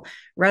control,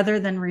 rather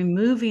than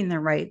removing the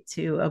right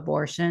to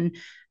abortion,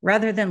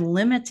 rather than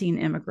limiting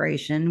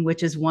immigration,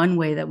 which is one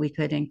way that we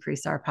could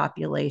increase our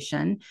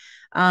population.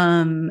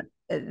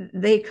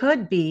 They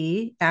could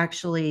be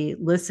actually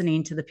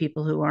listening to the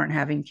people who aren't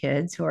having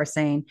kids, who are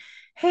saying,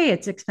 hey,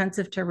 it's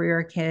expensive to rear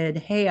a kid.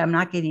 Hey, I'm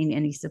not getting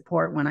any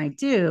support when I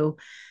do.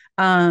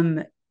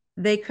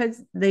 They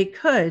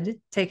could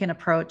take an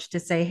approach to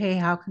say, hey,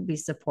 how can we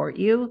support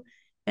you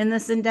in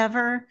this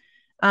endeavor?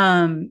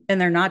 And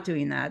they're not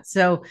doing that.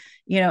 So,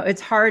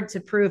 it's hard to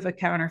prove a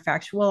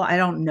counterfactual. I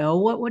don't know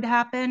what would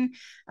happen,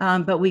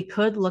 but we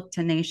could look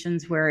to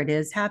nations where it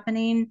is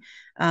happening.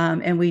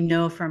 And we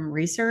know from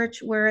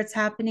research where it's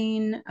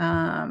happening,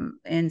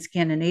 in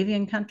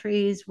Scandinavian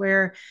countries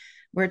where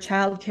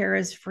childcare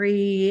is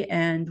free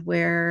and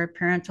where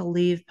parental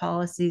leave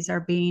policies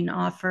are being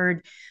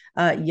offered.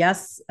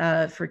 Yes,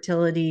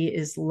 fertility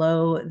is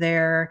low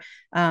there,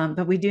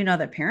 but we do know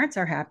that parents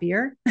are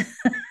happier.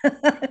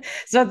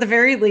 So at the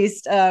very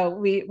least,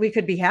 we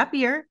could be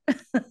happier.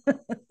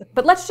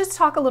 But let's just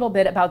talk a little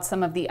bit about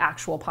some of the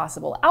actual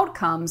possible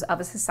outcomes of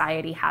a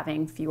society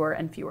having fewer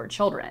and fewer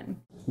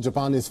children.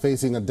 Japan is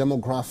facing a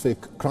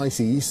demographic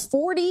crisis.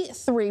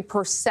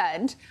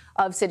 43%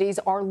 of cities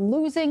are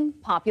losing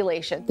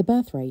population. The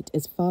birth rate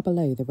is far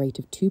below the rate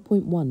of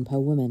 2.1 per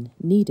woman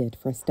needed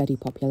for a steady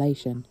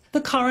population.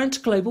 The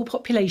current global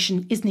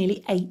population is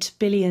nearly 8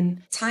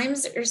 billion.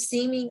 Times are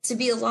seeming to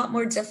be a lot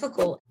more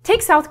difficult.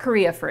 Take South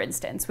Korea, for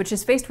instance, which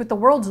is faced with the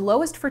world's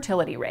lowest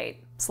fertility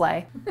rate.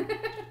 Slay.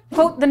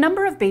 Quote, the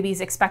number of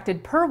babies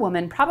expected per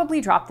woman probably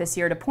dropped this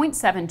year to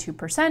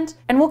 0.72%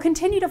 and will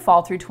continue to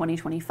fall through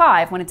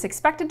 2025 when it's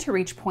expected to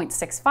reach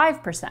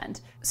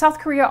 0.65%. South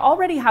Korea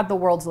already had the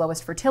world's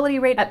lowest fertility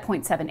rate at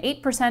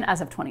 0.78%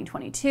 as of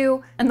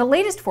 2022, and the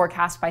latest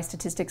forecast by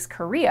Statistics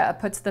Korea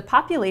puts the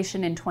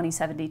population in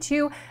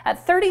 2072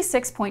 at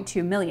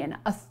 36.2 million,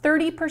 a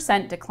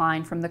 30%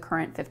 decline from the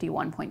current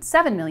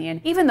 51.7 million,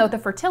 even though the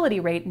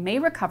fertility rate may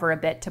recover a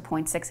bit to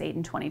 0.68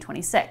 in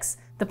 2026.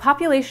 The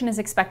population is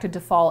expected to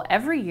fall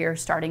every year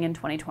starting in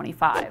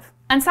 2025.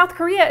 And South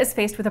Korea is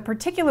faced with a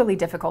particularly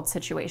difficult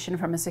situation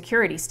from a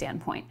security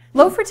standpoint.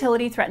 Low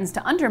fertility threatens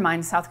to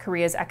undermine South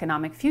Korea's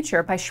economic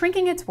future by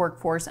shrinking its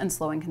workforce and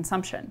slowing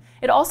consumption.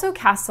 It also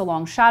casts a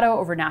long shadow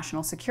over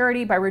national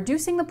security by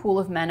reducing the pool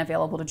of men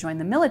available to join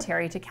the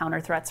military to counter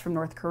threats from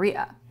North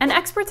Korea. And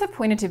experts have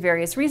pointed to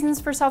various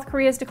reasons for South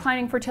Korea's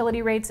declining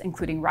fertility rates,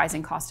 including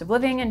rising cost of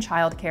living and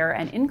childcare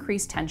and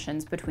increased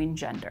tensions between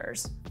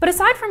genders. But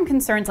aside from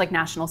concerns like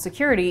national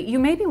security, you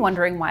may be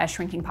wondering why a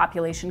shrinking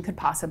population could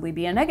possibly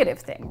be a negative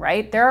thing,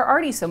 right? There are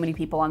already so many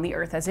people on the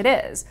earth as it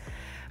is.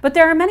 But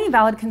there are many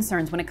valid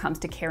concerns when it comes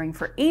to caring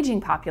for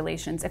aging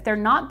populations if they're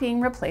not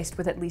being replaced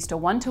with at least a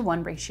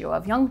 1-to-1 ratio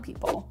of young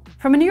people.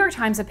 From a New York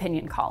Times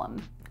opinion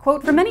column,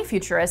 quote, for many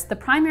futurists, the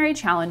primary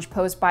challenge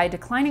posed by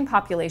declining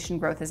population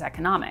growth is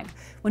economic.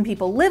 When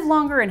people live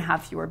longer and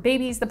have fewer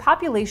babies, the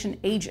population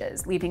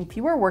ages, leaving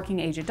fewer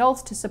working-age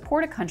adults to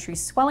support a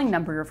country's swelling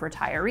number of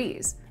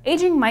retirees.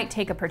 Aging might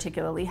take a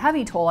particularly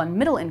heavy toll on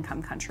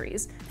middle-income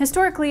countries.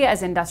 Historically,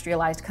 as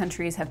industrialized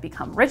countries have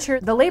become richer,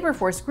 the labor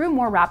force grew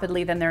more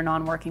rapidly than their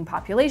non-working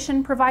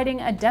population, providing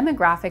a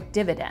demographic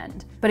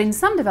dividend. But in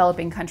some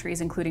developing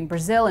countries, including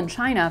Brazil and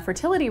China,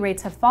 fertility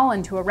rates have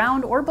fallen to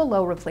around or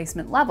below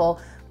replacement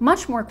level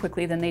much more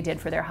quickly than they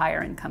did for their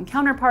higher-income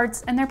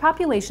counterparts, and their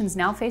populations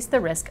now face the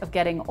risk of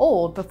getting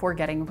old before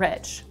getting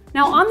rich.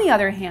 Now, on the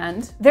other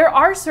hand, there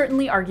are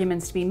certainly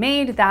arguments to be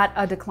made that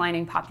a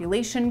declining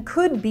population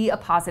could be a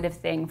positive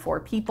thing for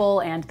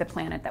people and the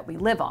planet that we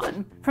live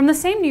on. From the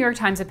same New York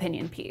Times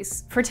opinion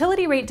piece,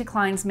 fertility rate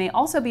declines may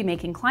also be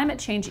making climate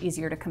change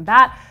easier to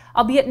combat,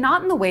 albeit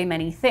not in the way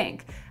many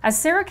think. As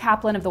Sarah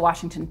Kaplan of The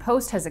Washington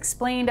Post has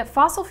explained,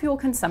 fossil fuel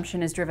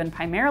consumption is driven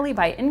primarily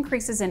by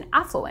increases in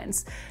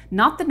affluence,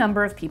 not the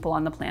number of people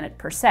on the planet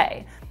per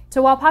se.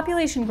 So while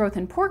population growth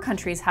in poor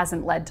countries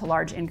hasn't led to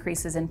large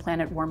increases in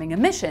planet-warming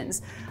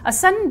emissions, a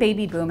sudden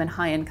baby boom in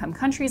high-income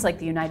countries like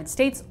the United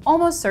States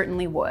almost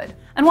certainly would.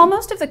 And while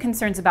most of the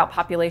concerns about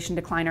population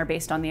decline are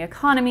based on the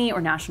economy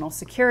or national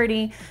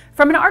security,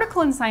 from an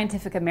article in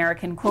Scientific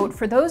American, quote,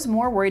 for those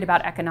more worried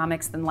about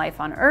economics than life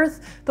on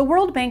Earth, the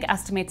World Bank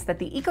estimates that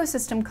the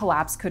ecosystem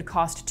collapse could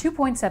cost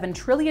 $2.7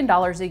 trillion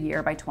a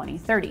year by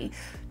 2030.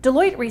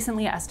 Deloitte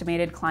recently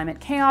estimated climate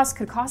chaos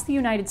could cost the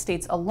United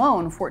States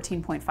alone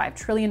 $14.5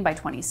 trillion by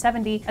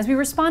 2070 as we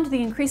respond to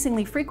the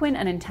increasingly frequent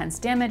and intense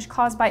damage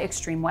caused by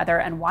extreme weather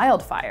and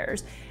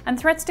wildfires, and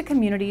threats to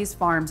communities,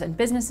 farms, and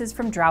businesses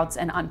from droughts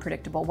and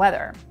unpredictable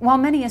weather. While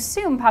many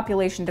assume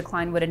population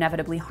decline would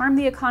inevitably harm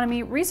the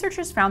economy,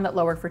 researchers found that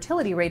lower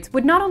fertility rates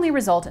would not only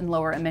result in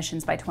lower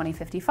emissions by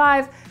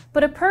 2055,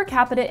 but a per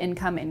capita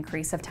income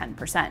increase of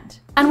 10%.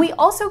 And we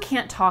also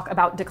can't talk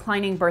about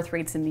declining birth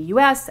rates in the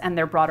US and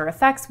their broader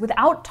effects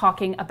without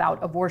talking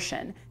about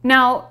abortion.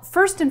 Now,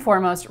 first and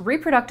foremost,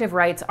 reproductive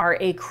rights are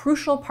a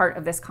crucial part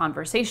of this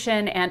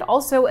conversation and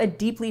also a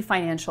deeply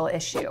financial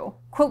issue.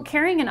 Quote,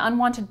 carrying an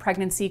unwanted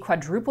pregnancy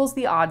quadruples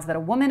the odds that a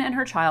woman and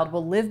her child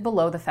will live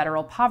below the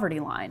federal poverty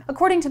line,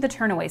 according to the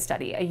Turnaway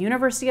Study, a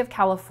University of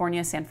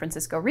California, San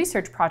Francisco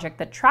research project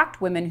that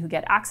tracked women who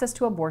get access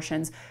to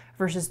abortions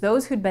versus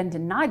those who'd been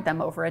denied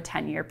them over a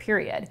 10-year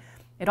period.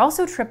 It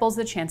also triples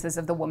the chances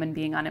of the woman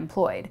being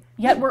unemployed.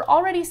 Yet we're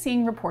already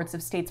seeing reports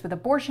of states with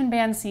abortion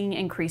bans seeing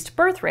increased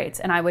birth rates,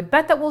 and I would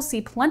bet that we'll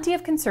see plenty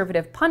of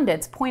conservative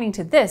pundits pointing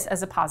to this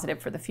as a positive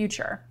for the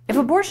future. If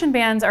abortion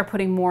bans are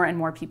putting more and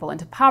more people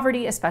into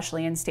poverty,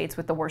 especially in states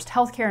with the worst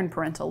healthcare and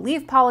parental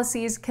leave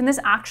policies, can this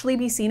actually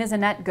be seen as a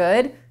net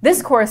good?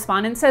 This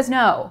correspondent says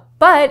no.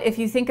 But if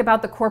you think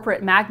about the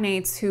corporate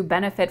magnates who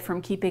benefit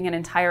from keeping an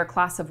entire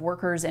class of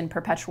workers in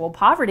perpetual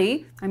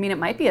poverty, I mean, it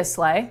might be a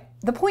sleigh.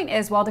 The point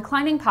is, while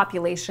declining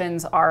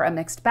populations are a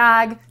mixed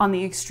bag, on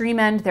the extreme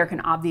end, there can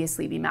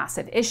obviously be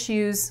massive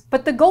issues,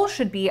 but the goal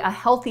should be a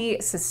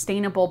healthy,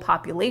 sustainable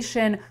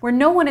population where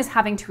no one is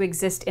having to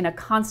exist in a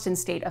constant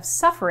state of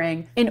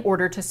suffering in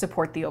order to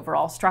support the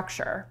overall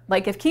structure.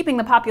 Like, if keeping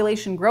the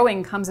population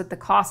growing comes at the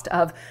cost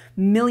of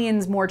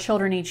millions more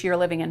children each year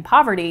living in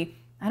poverty,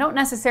 I don't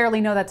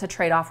necessarily know that's a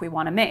trade-off we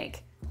want to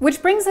make.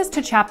 Which brings us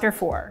to Chapter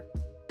 4.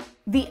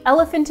 The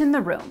elephant in the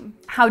room,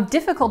 how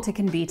difficult it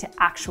can be to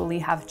actually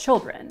have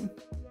children.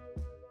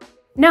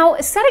 Now,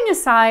 setting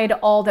aside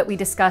all that we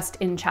discussed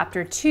in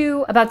Chapter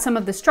 2 about some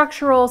of the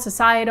structural,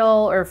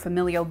 societal, or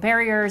familial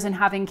barriers in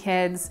having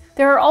kids,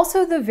 there are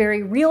also the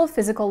very real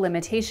physical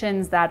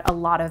limitations that a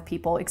lot of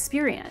people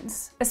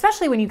experience,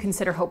 especially when you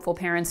consider hopeful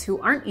parents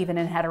who aren't even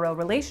in hetero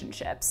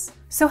relationships.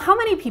 So how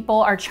many people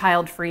are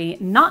child-free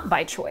not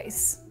by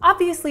choice?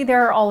 Obviously,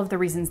 there are all of the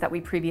reasons that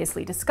we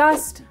previously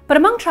discussed, but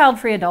among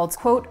child-free adults,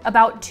 quote,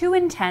 about 2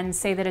 in 10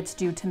 say that it's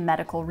due to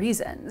medical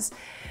reasons.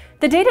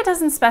 The data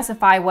doesn't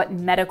specify what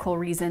medical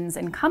reasons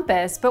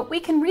encompass, but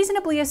we can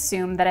reasonably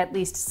assume that at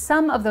least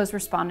some of those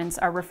respondents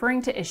are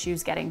referring to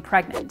issues getting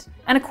pregnant.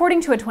 And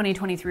according to a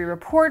 2023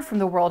 report from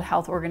the World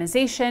Health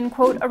Organization,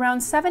 quote, around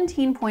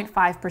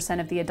 17.5%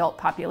 of the adult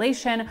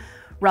population,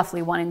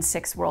 roughly 1 in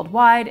 6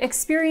 worldwide,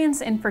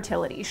 experience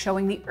infertility,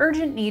 showing the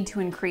urgent need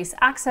to increase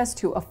access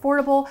to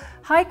affordable,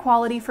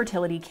 high-quality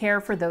fertility care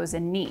for those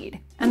in need.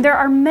 And there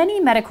are many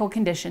medical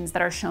conditions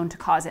that are shown to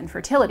cause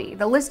infertility.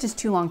 The list is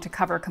too long to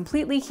cover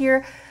completely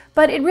here,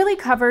 but it really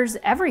covers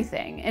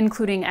everything,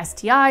 including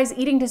STIs,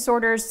 eating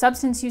disorders,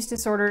 substance use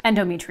disorder,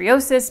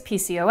 endometriosis,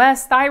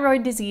 PCOS,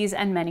 thyroid disease,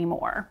 and many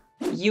more.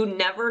 You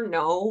never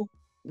know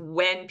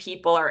when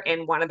people are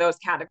in one of those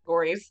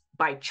categories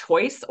by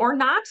choice or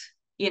not.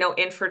 You know,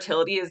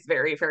 infertility is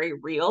very, very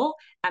real.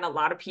 And a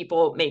lot of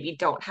people maybe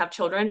don't have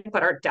children,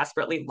 but are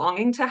desperately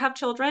longing to have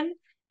children.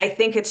 I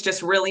think it's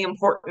just really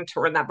important to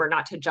remember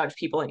not to judge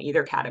people in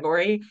either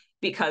category,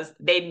 because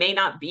they may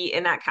not be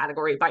in that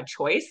category by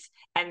choice.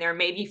 And there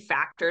may be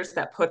factors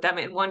that put them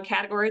in one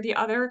category or the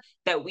other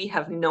that we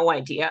have no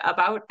idea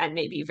about and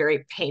may be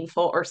very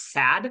painful or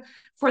sad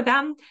for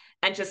them.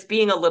 And just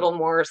being a little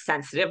more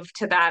sensitive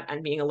to that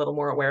and being a little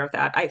more aware of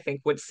that, I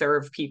think would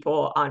serve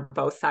people on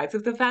both sides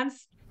of the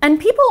fence. And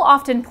people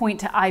often point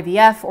to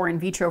IVF or in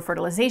vitro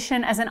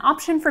fertilization as an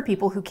option for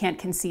people who can't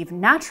conceive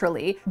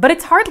naturally, but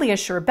it's hardly a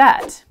sure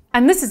bet.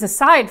 And this is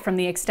aside from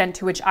the extent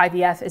to which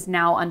IVF is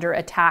now under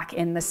attack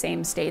in the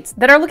same states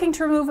that are looking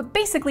to remove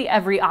basically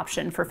every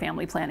option for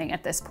family planning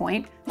at this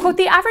point. Quote,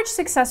 the average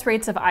success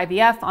rates of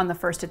IVF on the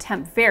first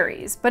attempt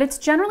varies, but it's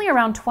generally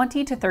around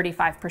 20 to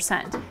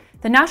 35%.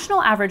 The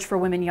national average for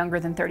women younger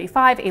than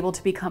 35 able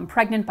to become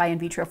pregnant by in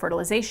vitro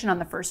fertilization on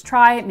the first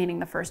try, meaning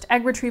the first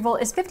egg retrieval,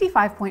 is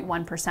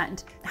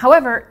 55.1%.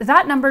 However,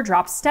 that number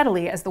drops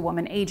steadily as the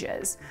woman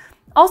ages.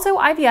 Also,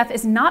 IVF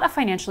is not a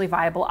financially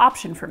viable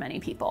option for many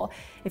people.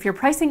 If you're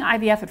pricing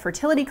IVF at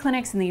fertility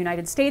clinics in the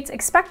United States,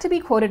 expect to be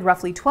quoted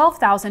roughly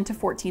 $12,000 to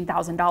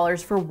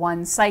 $14,000 for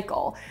one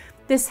cycle.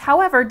 This,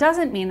 however,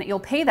 doesn't mean that you'll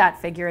pay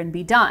that figure and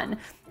be done.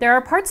 There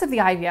are parts of the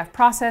IVF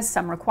process,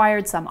 some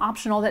required, some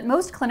optional, that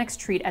most clinics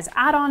treat as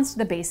add-ons to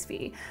the base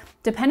fee.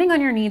 Depending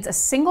on your needs, a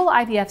single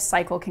IVF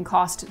cycle can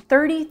cost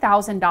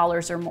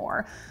 $30,000 or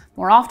more.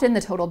 More often,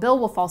 the total bill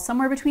will fall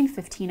somewhere between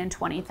 $15,000 and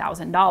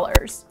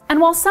 $20,000.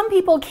 And while some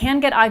people can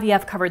get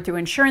IVF covered through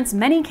insurance,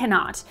 many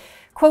cannot.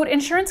 Quote,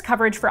 insurance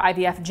coverage for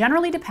IVF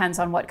generally depends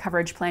on what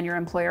coverage plan your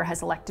employer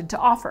has elected to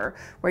offer.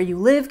 Where you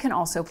live can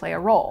also play a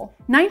role.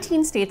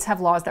 19 states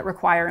have laws that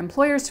require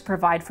employers to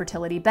provide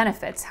fertility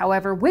benefits.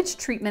 However, which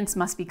treatments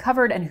must be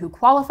covered and who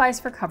qualifies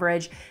for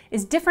coverage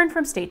is different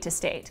from state to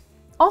state.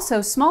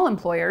 Also, small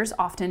employers,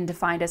 often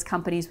defined as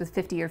companies with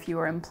 50 or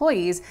fewer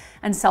employees,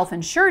 and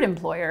self-insured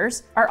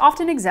employers are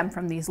often exempt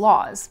from these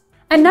laws.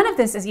 And none of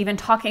this is even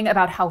talking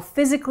about how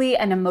physically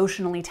and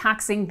emotionally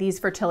taxing these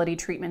fertility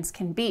treatments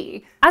can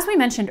be. As we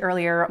mentioned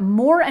earlier,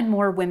 more and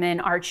more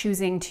women are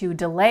choosing to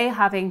delay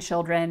having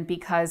children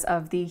because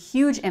of the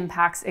huge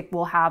impacts it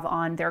will have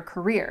on their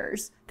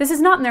careers. This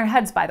is not in their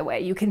heads, by the way.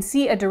 You can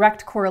see a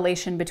direct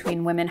correlation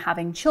between women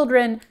having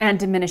children and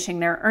diminishing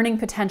their earning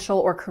potential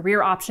or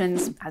career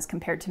options as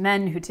compared to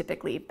men who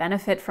typically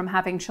benefit from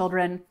having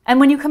children. And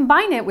when you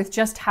combine it with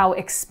just how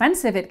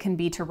expensive it can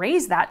be to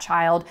raise that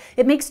child,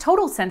 it makes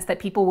total sense that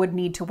people would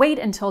need to wait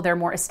until they're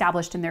more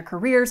established in their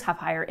careers, have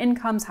higher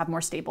incomes, have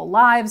more stable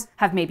lives,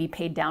 have maybe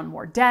paid down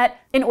more debt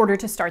in order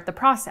to start the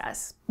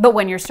process. But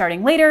when you're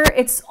starting later,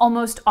 it's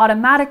almost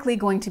automatically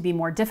going to be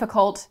more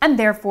difficult and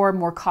therefore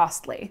more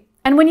costly.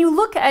 And when you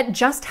look at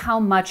just how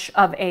much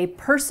of a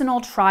personal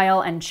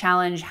trial and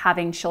challenge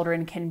having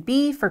children can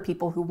be for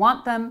people who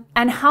want them,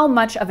 and how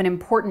much of an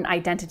important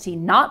identity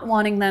not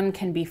wanting them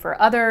can be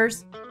for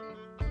others,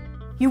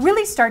 you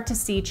really start to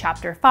see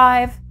Chapter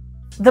 5,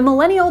 the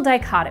Millennial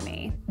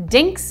Dichotomy,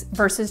 DINKs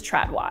versus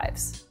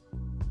Tradwives.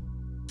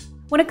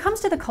 When it comes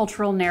to the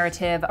cultural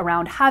narrative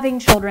around having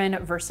children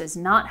versus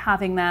not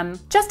having them,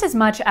 just as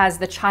much as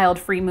the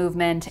Childfree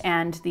Movement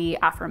and the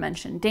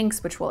aforementioned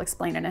DINKs, which we'll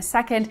explain in a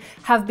second,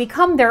 have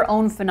become their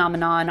own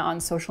phenomenon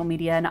on social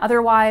media and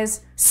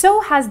otherwise,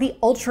 so has the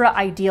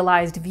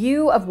ultra-idealized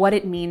view of what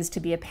it means to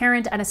be a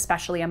parent and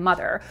especially a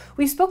mother.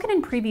 We've spoken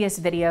in previous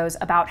videos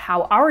about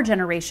how our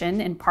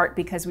generation, in part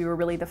because we were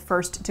really the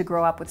first to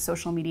grow up with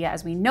social media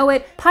as we know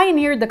it,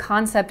 pioneered the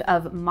concept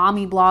of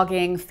mommy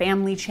blogging,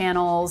 family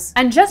channels,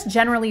 and just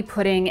generally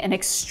putting an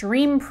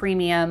extreme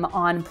premium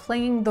on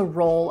playing the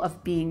role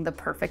of being the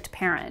perfect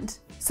parent.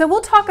 So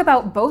we'll talk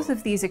about both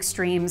of these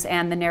extremes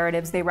and the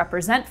narratives they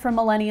represent for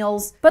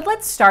millennials, but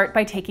let's start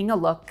by taking a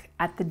look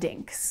at the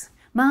DINKs.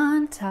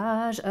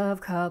 Montage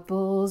of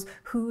couples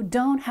who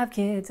don't have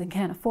kids and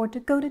can't afford to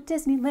go to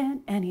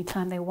Disneyland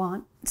anytime they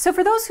want. So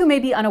for those who may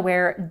be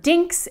unaware,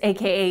 DINKs,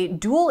 aka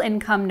dual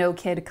income no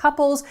kid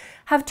couples,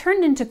 have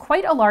turned into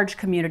quite a large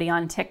community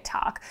on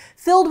TikTok,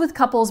 filled with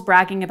couples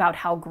bragging about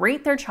how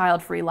great their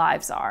child-free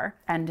lives are.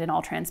 And in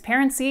all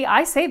transparency,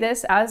 I say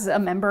this as a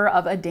member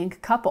of a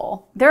DINK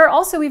couple. There are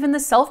also even the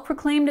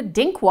self-proclaimed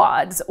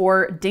dinkwads,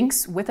 or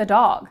dinks with a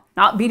dog.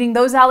 Not beating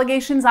those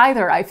allegations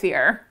either, I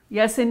fear.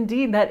 Yes,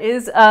 indeed, that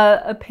is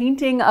a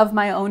painting of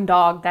my own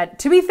dog that,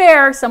 to be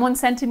fair, someone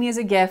sent to me as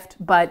a gift,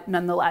 but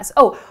nonetheless.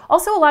 Oh,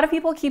 also a lot of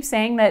people keep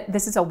saying that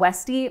this is a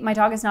Westie. My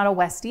dog is not a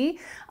Westie.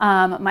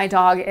 My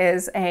dog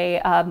is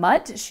a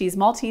mutt. She's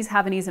Maltese,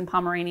 Havanese, and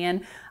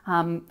Pomeranian.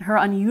 Her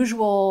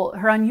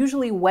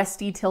unusually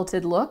Westie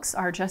tilted looks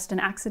are just an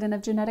accident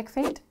of genetic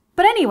fate.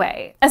 But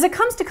anyway, as it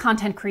comes to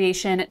content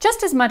creation,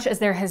 just as much as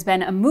there has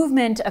been a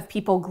movement of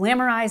people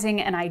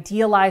glamorizing and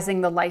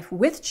idealizing the life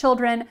with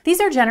children, these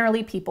are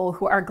generally people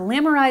who are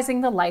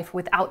glamorizing the life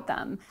without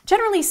them.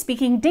 Generally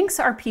speaking, dinks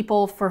are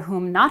people for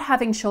whom not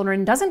having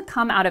children doesn't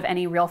come out of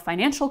any real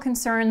financial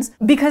concerns,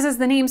 because as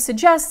the name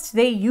suggests,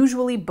 they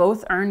usually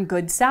both earn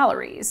good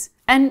salaries.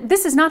 And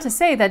this is not to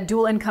say that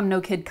dual income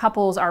no kid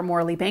couples are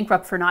morally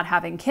bankrupt for not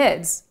having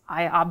kids.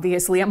 I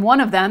obviously am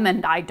one of them,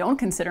 and I don't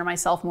consider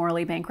myself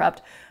morally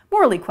bankrupt.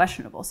 Morally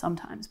questionable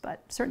sometimes,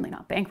 but certainly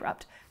not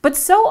bankrupt. But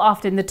so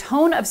often the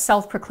tone of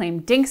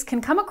self-proclaimed dinks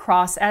can come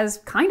across as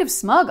kind of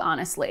smug,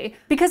 honestly,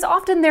 because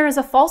often there is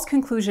a false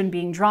conclusion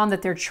being drawn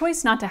that their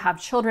choice not to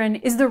have children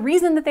is the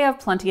reason that they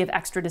have plenty of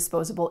extra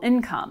disposable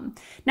income.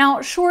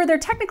 Now, sure, they're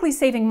technically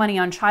saving money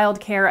on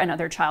childcare and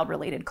other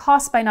child-related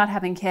costs by not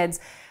having kids,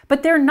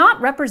 but they're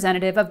not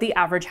representative of the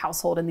average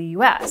household in the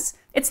US.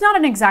 It's not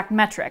an exact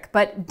metric,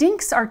 but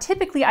dinks are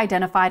typically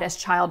identified as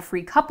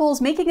child-free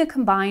couples making a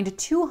combined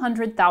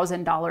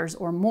 $200,000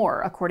 or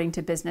more, according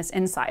to Business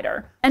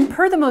Insider. And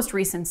per the most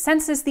recent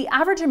census, the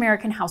average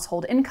American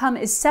household income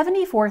is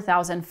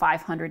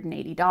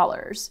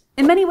 $74,580.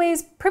 In many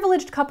ways,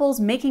 privileged couples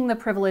making the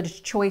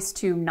privileged choice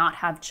to not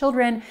have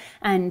children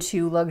and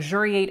to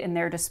luxuriate in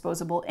their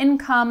disposable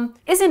income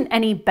isn't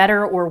any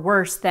better or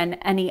worse than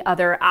any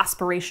other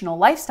aspirational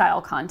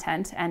lifestyle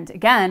content. And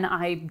again,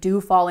 I do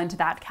fall into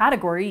that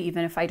category,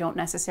 even if I don't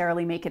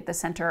necessarily make it the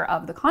center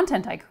of the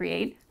content I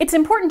create. It's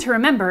important to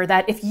remember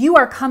that if you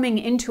are coming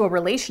into a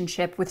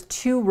relationship with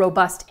two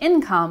robust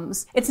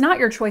incomes, it's not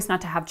your choice not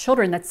to have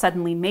children that's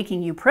suddenly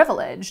making you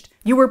privileged.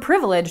 You were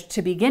privileged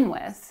to begin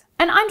with.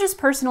 And I'm just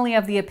personally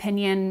of the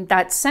opinion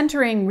that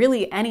centering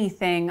really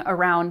anything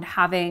around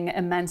having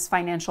immense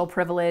financial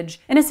privilege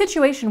in a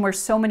situation where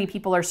so many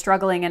people are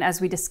struggling, and as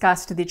we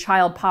discussed, the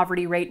child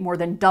poverty rate more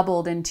than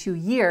doubled in 2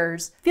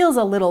 years, feels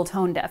a little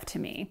tone deaf to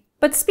me.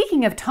 But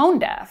speaking of tone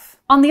deaf,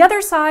 on the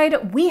other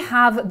side, we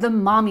have the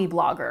mommy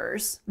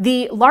bloggers,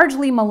 the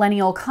largely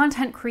millennial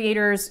content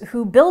creators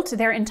who built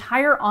their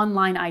entire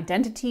online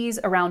identities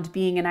around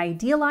being an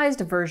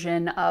idealized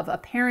version of a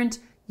parent,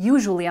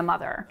 usually a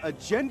mother. A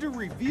gender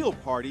reveal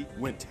party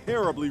went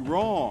terribly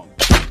wrong.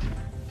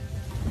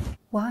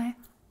 Why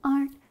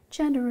aren't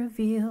gender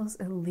reveals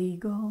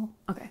illegal?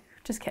 Okay,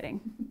 just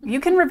kidding. You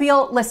can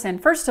reveal, listen,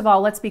 first of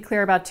all, let's be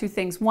clear about two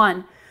things.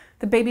 One,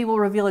 the baby will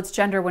reveal its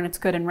gender when it's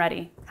good and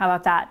ready. How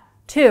about that?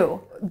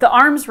 Two, the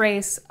arms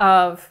race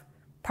of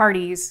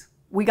parties,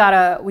 we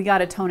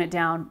gotta tone it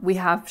down. We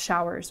have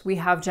showers, we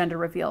have gender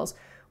reveals.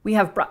 We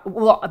have,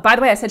 well, by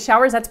the way, I said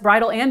showers, that's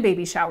bridal and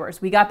baby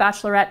showers. We got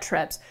bachelorette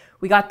trips.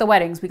 We got the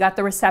weddings, we got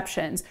the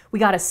receptions, we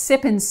got a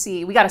sip and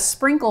see, we got a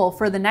sprinkle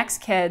for the next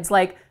kids.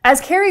 Like,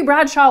 as Carrie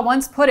Bradshaw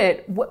once put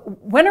it,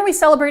 when are we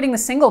celebrating the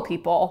single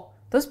people?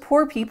 Those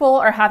poor people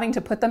are having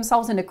to put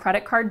themselves into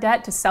credit card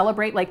debt to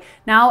celebrate. Like,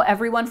 now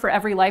everyone for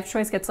every life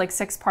choice gets like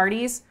 6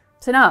 parties.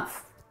 It's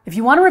enough. If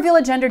you want to reveal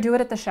a gender, do it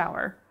at the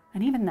shower.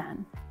 And even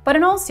then. But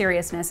in all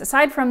seriousness,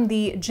 aside from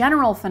the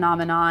general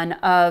phenomenon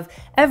of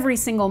every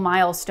single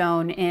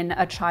milestone in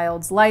a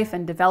child's life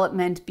and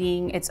development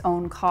being its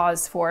own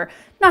cause for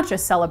not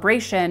just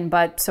celebration,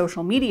 but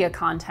social media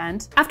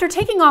content, after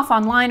taking off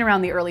online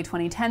around the early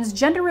 2010s,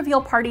 gender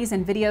reveal parties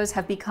and videos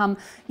have become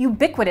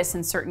ubiquitous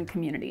in certain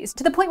communities,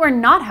 to the point where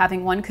not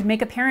having one could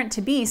make a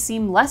parent-to-be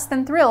seem less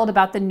than thrilled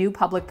about the new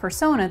public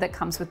persona that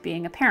comes with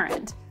being a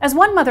parent. As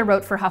one mother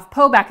wrote for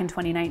HuffPo back in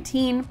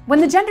 2019, when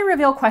the gender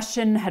reveal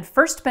question had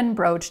first been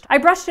broached, I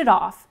brushed it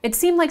off. It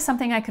seemed like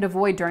something I could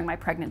avoid during my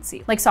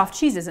pregnancy, like soft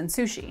cheeses and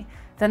sushi.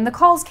 Then the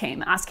calls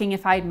came, asking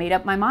if I had made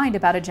up my mind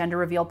about a gender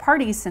reveal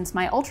party since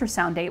my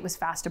ultrasound date was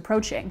fast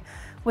approaching.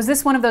 Was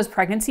this one of those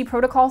pregnancy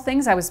protocol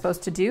things I was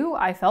supposed to do?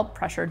 I felt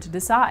pressured to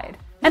decide.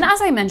 And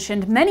as I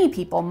mentioned, many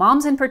people,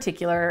 moms in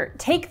particular,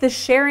 take the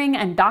sharing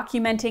and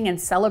documenting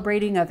and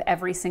celebrating of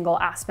every single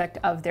aspect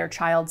of their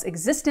child's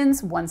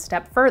existence one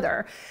step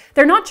further.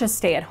 They're not just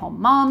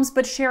stay-at-home moms,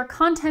 but share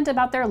content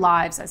about their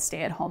lives as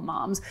stay-at-home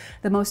moms,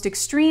 the most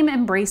extreme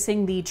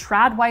embracing the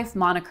Tradwife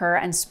moniker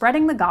and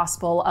spreading the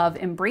gospel of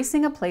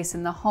embracing a place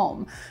in the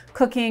home,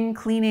 cooking,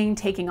 cleaning,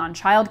 taking on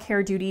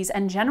childcare duties,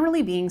 and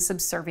generally being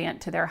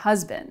subservient to their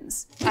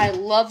husbands. I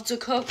love to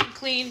cook and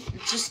clean,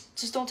 just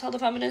don't tell the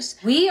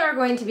feminists. We are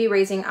going to be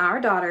raising our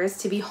daughters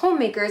to be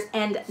homemakers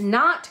and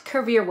not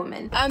career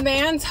women. A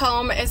man's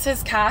home is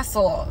his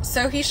castle,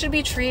 so he should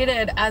be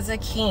treated as a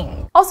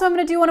king. Also, I'm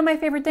going to do one of my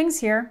favorite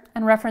things here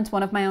and reference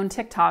one of my own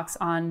TikToks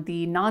on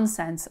the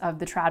nonsense of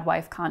the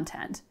Tradwife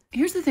content.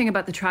 Here's the thing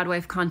about the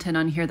Tradwife content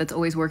on here that's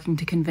always working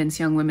to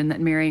convince young women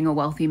that marrying a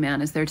wealthy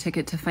man is their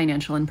ticket to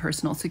financial and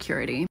personal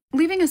security.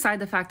 Leaving aside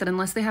the fact that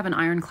unless they have an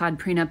ironclad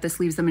prenup, this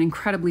leaves them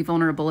incredibly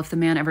vulnerable if the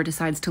man ever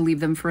decides to leave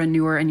them for a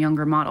newer and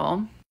younger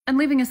model. And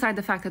leaving aside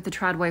the fact that the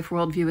Tradwife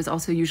worldview is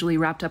also usually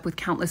wrapped up with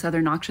countless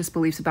other noxious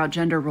beliefs about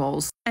gender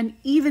roles. And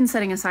even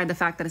setting aside the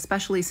fact that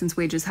especially since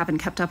wages haven't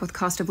kept up with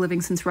cost of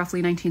living since roughly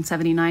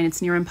 1979,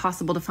 it's near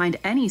impossible to find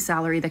any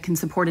salary that can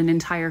support an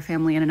entire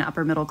family in an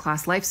upper middle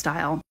class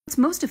lifestyle. What's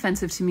most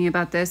offensive to me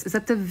about this is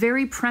that the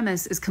very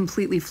premise is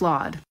completely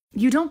flawed.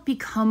 You don't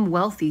become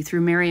wealthy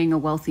through marrying a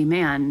wealthy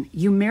man.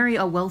 You marry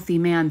a wealthy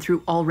man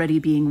through already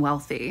being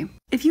wealthy.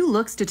 If you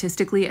look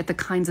statistically at the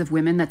kinds of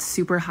women that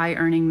super high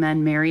earning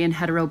men marry in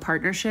hetero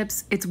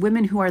partnerships, it's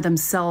women who are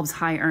themselves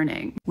high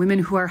earning. Women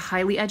who are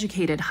highly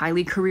educated,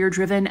 highly career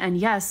driven, and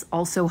yes,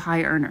 also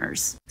high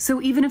earners.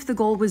 So even if the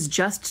goal was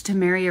just to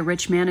marry a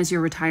rich man as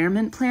your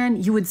retirement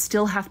plan, you would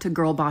still have to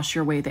girl boss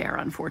your way there,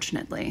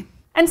 unfortunately.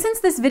 And since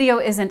this video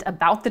isn't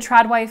about the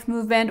Tradwife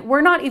movement, we're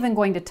not even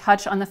going to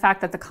touch on the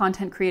fact that the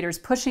content creators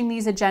pushing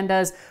these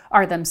agendas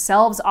are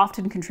themselves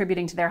often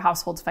contributing to their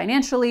households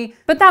financially,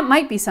 but that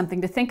might be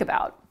something to think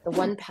about. The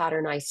one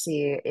pattern I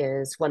see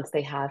is once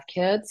they have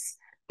kids,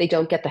 they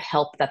don't get the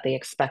help that they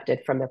expected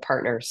from their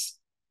partners.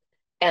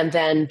 And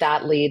then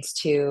that leads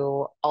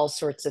to all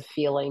sorts of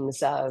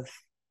feelings of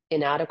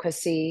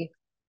inadequacy,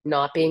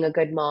 not being a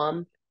good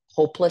mom,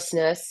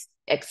 hopelessness,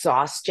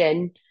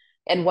 exhaustion,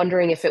 and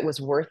wondering if it was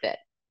worth it.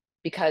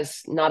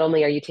 Because not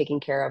only are you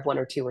taking care of 1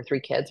 or 2 or 3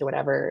 kids or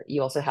whatever,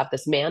 you also have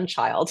this man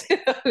child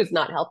who's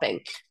not helping,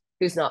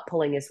 who's not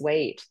pulling his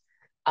weight.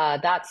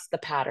 That's the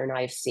pattern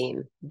I've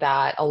seen,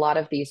 that a lot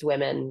of these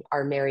women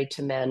are married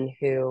to men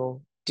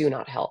who do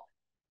not help,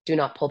 do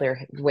not pull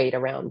their weight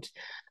around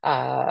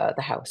the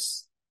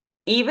house.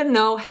 Even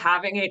though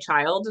having a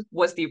child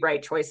was the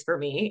right choice for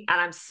me,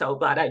 and I'm so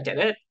glad I did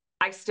it,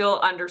 I still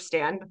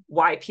understand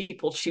why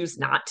people choose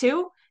not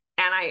to.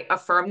 And I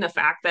affirm the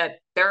fact that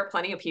there are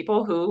plenty of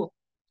people who,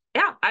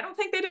 yeah, I don't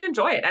think they'd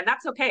enjoy it. And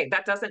that's okay.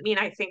 That doesn't mean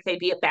I think they'd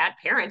be a bad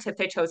parent if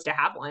they chose to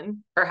have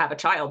one or have a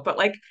child. But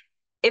like,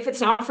 if it's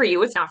not for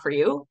you, it's not for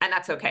you. And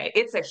that's okay.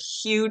 It's a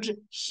huge,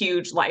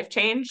 huge life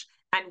change.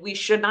 And we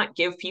should not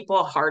give people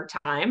a hard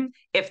time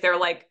if they're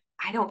like,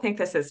 I don't think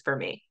this is for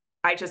me.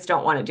 I just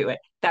don't want to do it.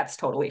 That's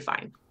totally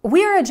fine.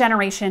 We are a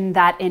generation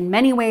that in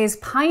many ways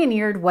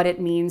pioneered what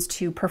it means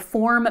to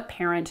perform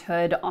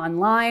parenthood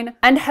online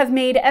and have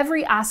made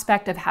every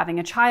aspect of having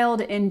a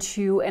child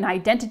into an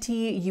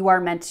identity you are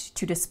meant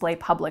to display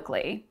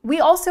publicly. We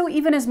also,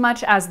 even as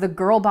much as the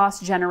girl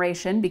boss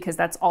generation, because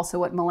that's also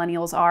what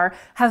millennials are,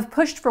 have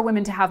pushed for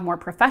women to have more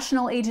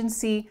professional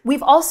agency.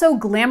 We've also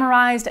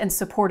glamorized and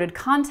supported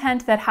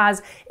content that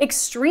has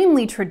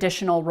extremely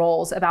traditional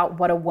roles about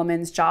what a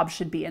woman's job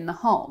should be in the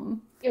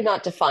home. You're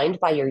not defined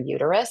by your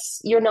uterus.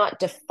 You're not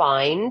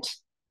defined,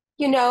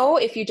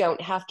 if you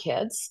don't have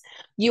kids.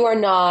 You are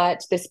not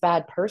this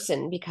bad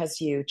person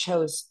because you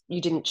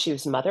didn't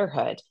choose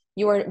motherhood.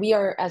 We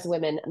are as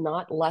women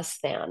not less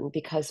than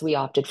because we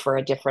opted for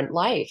a different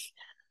life.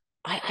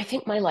 I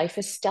think my life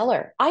is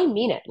stellar. I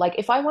mean it. Like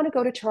if I want to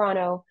go to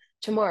Toronto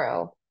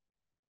tomorrow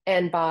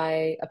and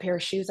buy a pair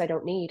of shoes I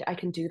don't need, I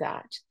can do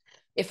that.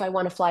 If I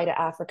want to fly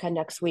to Africa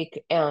next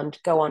week and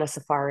go on a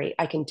safari,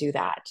 I can do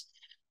that.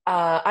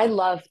 I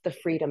love the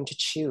freedom to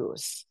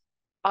choose.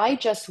 I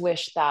just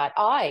wish that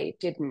I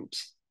didn't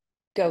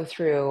go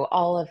through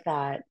all of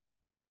that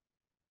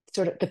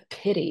sort of the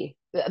pity.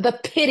 The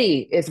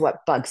pity is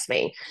what bugs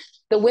me.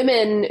 The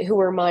women who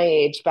were my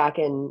age back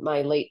in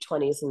my late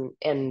 20s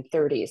and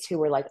 30s who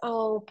were like,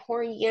 oh,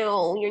 poor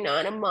you, you're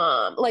not a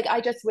mom. Like,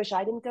 I just wish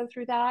I didn't go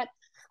through that.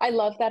 I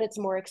love that it's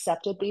more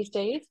accepted these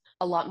days.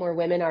 A lot more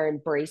women are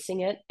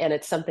embracing it, and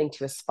it's something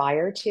to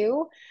aspire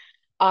to.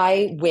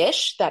 I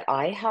wish that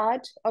I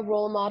had a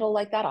role model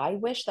like that. I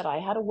wish that I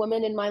had a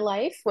woman in my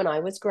life when I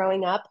was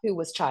growing up who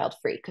was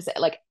child-free, because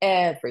like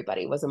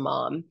everybody was a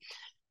mom.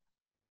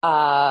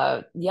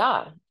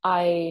 Yeah,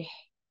 I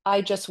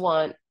just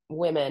want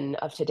women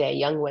of today,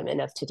 young women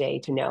of today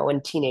to know,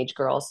 and teenage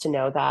girls to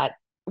know that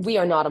we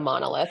are not a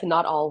monolith.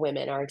 Not all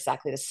women are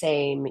exactly the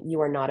same. You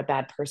are not a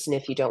bad person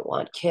if you don't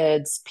want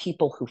kids.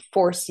 People who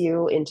force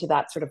you into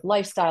that sort of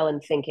lifestyle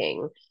and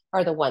thinking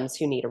are the ones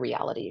who need a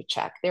reality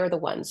check. They're the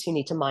ones who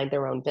need to mind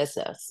their own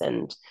business.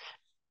 And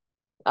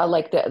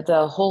Like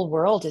the whole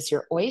world is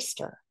your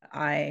oyster.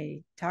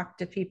 I talk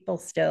to people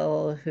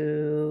still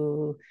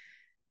who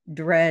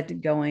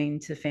dread going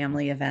to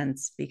family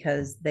events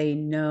because they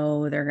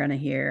know they're going to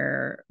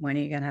hear, when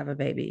are you going to have a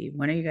baby?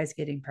 When are you guys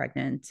getting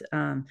pregnant?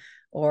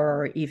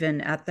 Or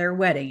even at their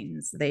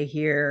weddings, they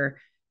hear,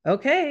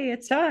 okay,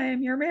 it's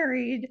time, you're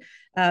married,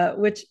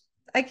 which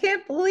I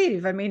can't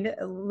believe. I mean,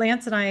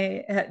 Lance and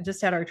I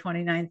just had our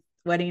 29th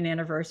wedding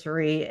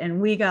anniversary, and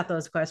we got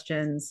those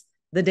questions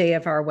the day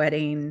of our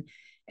wedding.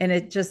 And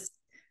it just,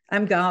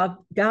 I'm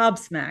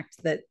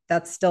gobsmacked that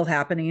that's still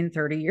happening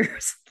 30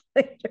 years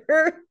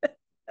later.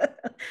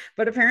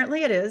 But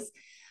apparently it is.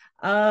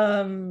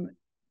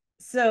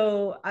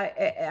 So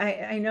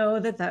I know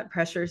that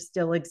pressure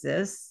still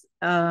exists.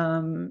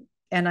 And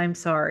I'm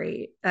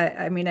sorry.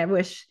 I mean, I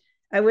wish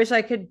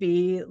I could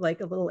be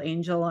like a little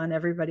angel on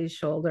everybody's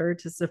shoulder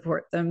to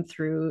support them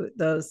through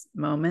those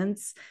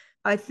moments.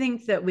 I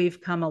think that we've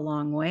come a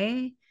long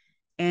way,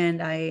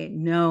 and I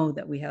know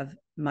that we have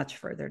much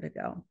further to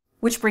go.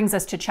 Which brings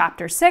us to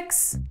chapter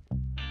 6.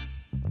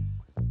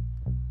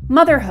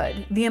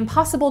 Motherhood, the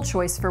impossible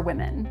choice for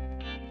women.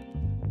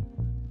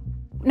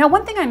 Now,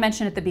 one thing I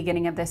mentioned at the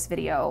beginning of this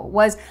video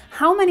was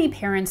how many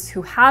parents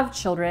who have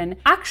children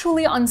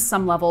actually on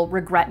some level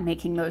regret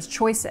making those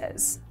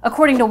choices.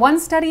 According to one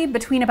study,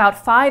 between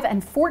about 5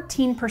 and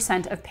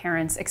 14% of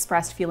parents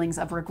expressed feelings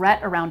of regret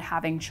around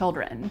having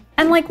children.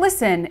 And like,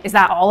 listen, is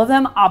that all of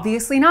them?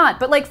 Obviously not,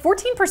 but like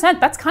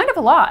 14%, that's kind of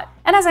a lot.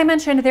 And as I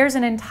mentioned, there's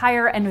an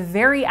entire and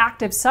very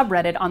active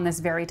subreddit on this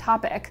very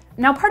topic.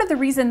 Now, part of the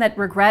reason that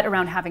regret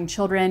around having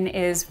children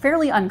is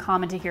fairly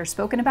uncommon to hear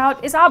spoken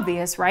about is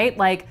obvious, right?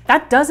 Like,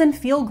 that doesn't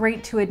feel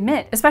great to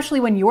admit, especially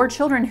when your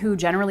children, who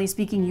generally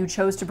speaking you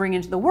chose to bring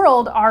into the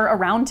world, are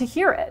around to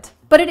hear it.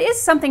 But it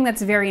is something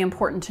that's very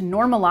important to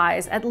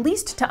normalize, at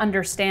least to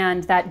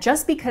understand that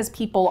just because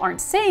people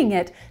aren't saying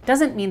it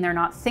doesn't mean they're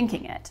not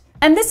thinking it.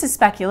 And this is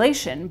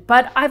speculation,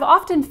 but I've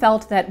often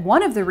felt that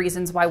one of the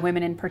reasons why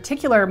women in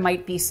particular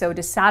might be so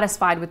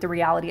dissatisfied with the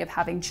reality of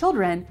having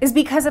children is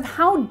because of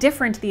how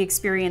different the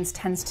experience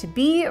tends to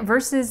be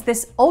versus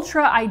this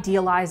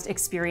ultra-idealized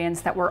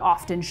experience that we're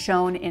often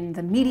shown in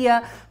the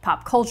media,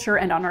 pop culture,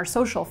 and on our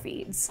social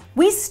feeds.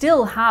 We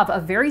still have a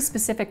very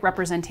specific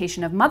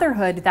representation of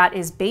motherhood that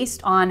is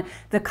based on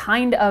the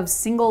kind of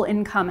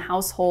single-income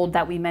household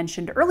that we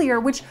mentioned earlier,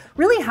 which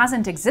really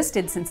hasn't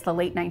existed since the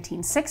late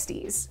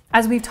 1960s.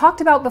 As we've talked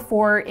about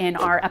before in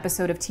our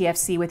episode of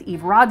TFC with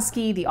Eve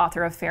Rodsky, the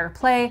author of Fair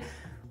Play,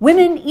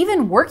 women,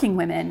 even working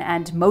women,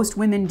 and most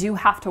women do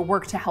have to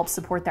work to help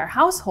support their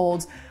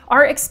households,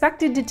 are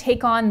expected to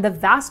take on the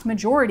vast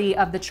majority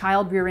of the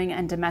child-rearing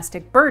and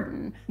domestic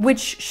burden, which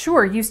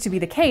sure used to be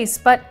the case,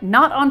 but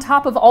not on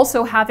top of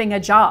also having a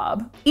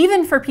job.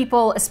 Even for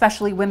people,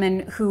 especially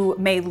women who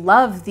may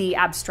love the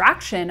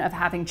abstraction of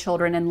having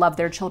children and love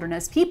their children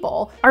as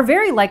people, are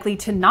very likely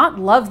to not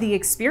love the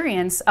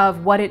experience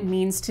of what it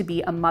means to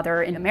be a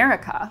mother in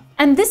America.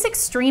 And this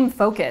extreme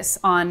focus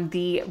on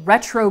the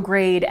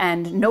retrograde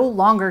and no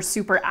longer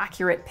super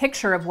accurate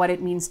picture of what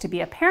it means to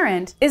be a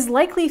parent is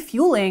likely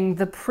fueling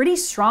the pretty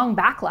strong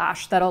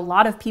backlash that a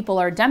lot of people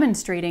are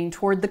demonstrating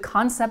toward the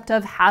concept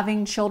of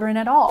having children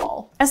at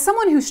all. As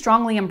someone who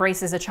strongly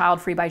embraces a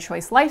child-free by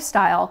choice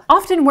lifestyle,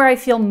 often where I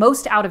feel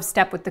most out of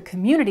step with the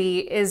community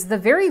is the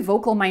very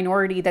vocal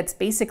minority that's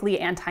basically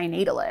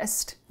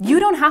anti-natalist. You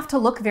don't have to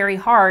look very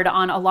hard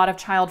on a lot of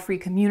child-free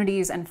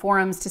communities and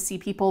forums to see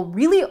people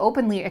really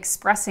openly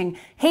expressing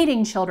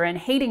hating children,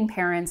 hating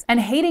parents, and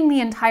hating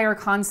the entire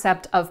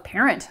concept of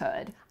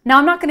parenthood. Now,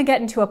 I'm not going to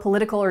get into a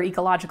political or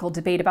ecological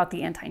debate about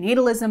the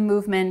anti-natalism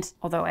movement,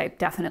 although I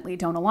definitely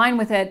don't align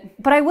with it,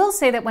 but I will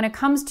say that when it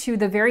comes to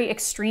the very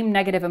extreme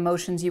negative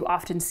emotions you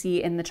often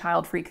see in the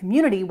child-free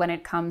community when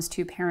it comes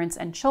to parents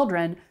and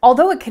children,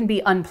 although it can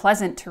be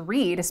unpleasant to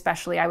read,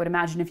 especially I would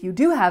imagine if you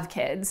do have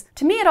kids,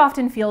 to me it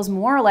often feels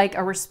more like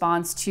a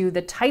response to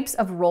the types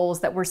of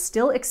roles that we're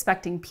still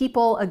expecting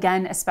people,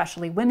 again,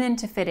 especially women,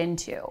 to fit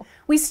into.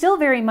 We still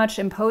very much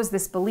impose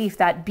this belief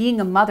that being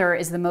a mother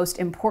is the most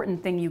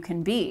important thing you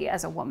can be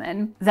as a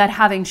woman, that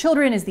having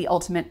children is the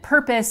ultimate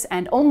purpose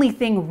and only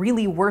thing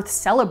really worth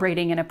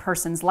celebrating in a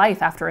person's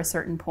life after a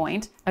certain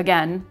point.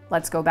 Again,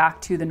 let's go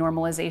back to the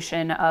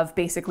normalization of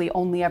basically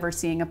only ever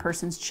seeing a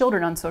person's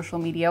children on social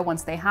media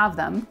once they have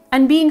them,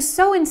 and being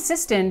so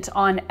insistent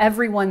on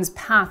everyone's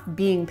path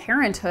being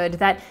parenthood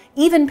that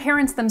even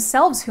parents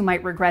themselves who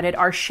might regret it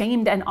are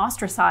shamed and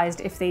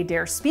ostracized if they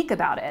dare speak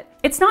about it.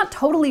 It's not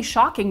totally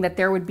shocking that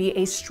there would be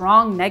a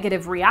strong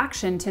negative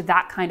reaction to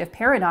that kind of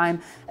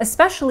paradigm,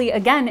 especially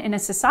again in a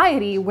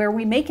society where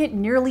we make it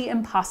nearly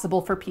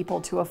impossible for people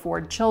to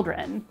afford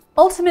children.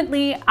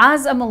 Ultimately,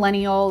 as a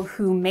millennial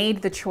who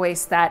made the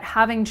choice that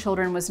having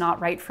children was not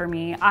right for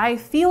me, I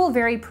feel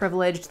very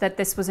privileged that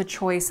this was a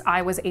choice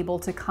I was able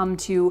to come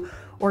to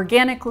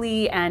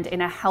organically and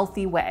in a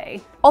healthy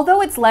way.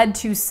 Although it's led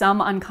to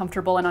some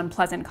uncomfortable and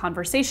unpleasant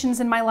conversations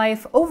in my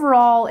life,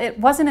 overall, it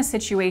wasn't a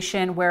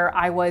situation where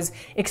I was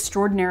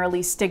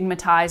extraordinarily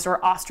stigmatized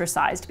or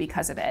ostracized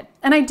because of it.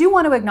 And I do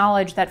want to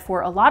acknowledge that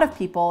for a lot of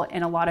people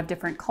in a lot of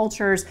different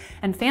cultures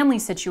and family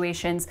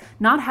situations,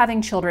 not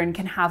having children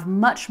can have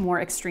much more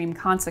extreme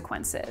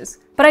consequences.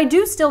 But I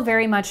do still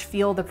very much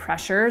feel the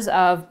pressures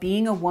of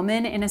being a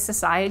woman in a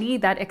society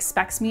that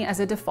expects me as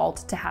a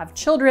default to have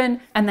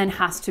children and then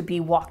has to be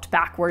walked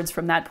backwards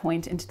from that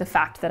point into the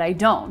fact that I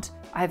don't.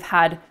 I've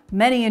had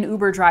many an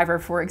Uber driver,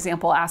 for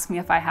example, ask me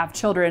if I have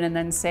children and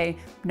then say,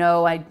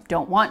 no, I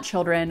don't want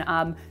children,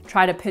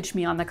 try to pitch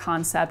me on the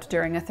concept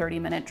during a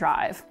 30-minute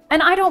drive.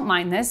 And I don't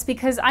mind this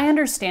because I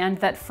understand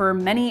that for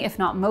many, if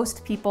not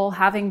most people,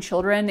 having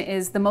children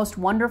is the most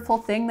wonderful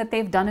thing that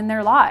they've done in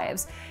their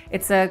lives.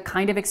 It's a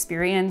kind of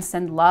experience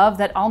and love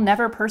that I'll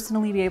never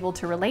personally be able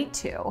to relate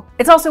to.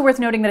 It's also worth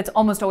noting that it's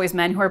almost always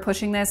men who are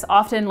pushing this.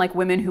 Often like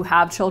women who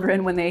have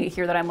children, when they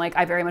hear that I'm like,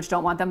 I very much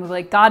don't want them, they'll be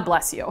like, God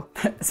bless you.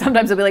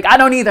 Sometimes they'll be like, I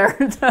don't either.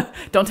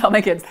 Don't tell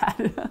my kids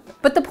that.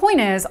 But the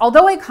point is,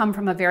 although I come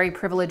from a very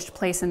privileged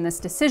place in this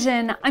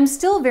decision, I'm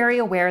still very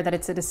aware that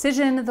it's a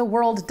decision the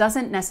world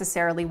doesn't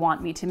necessarily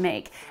want me to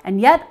make.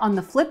 And yet, on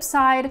the flip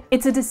side,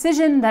 it's a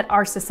decision that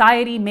our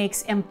society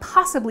makes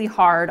impossibly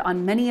hard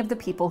on many of the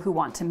people who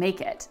want to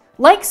make it.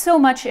 Like so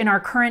much in our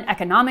current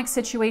economic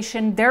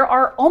situation, there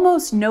are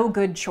almost no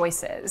good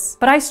choices.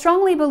 But I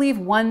strongly believe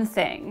one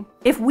thing.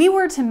 If we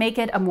were to make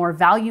it a more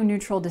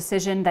value-neutral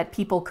decision that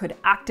people could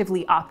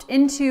actively opt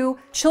into,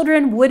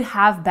 children would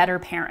have better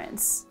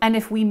parents. And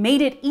if we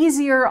made it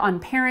easier on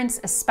parents,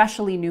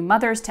 especially new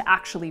mothers, to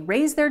actually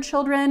raise their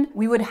children,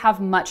 we would have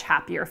much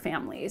happier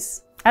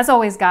families. As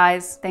always,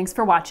 guys, thanks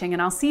for watching,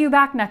 and I'll see you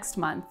back next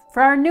month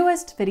for our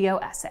newest video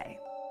essay.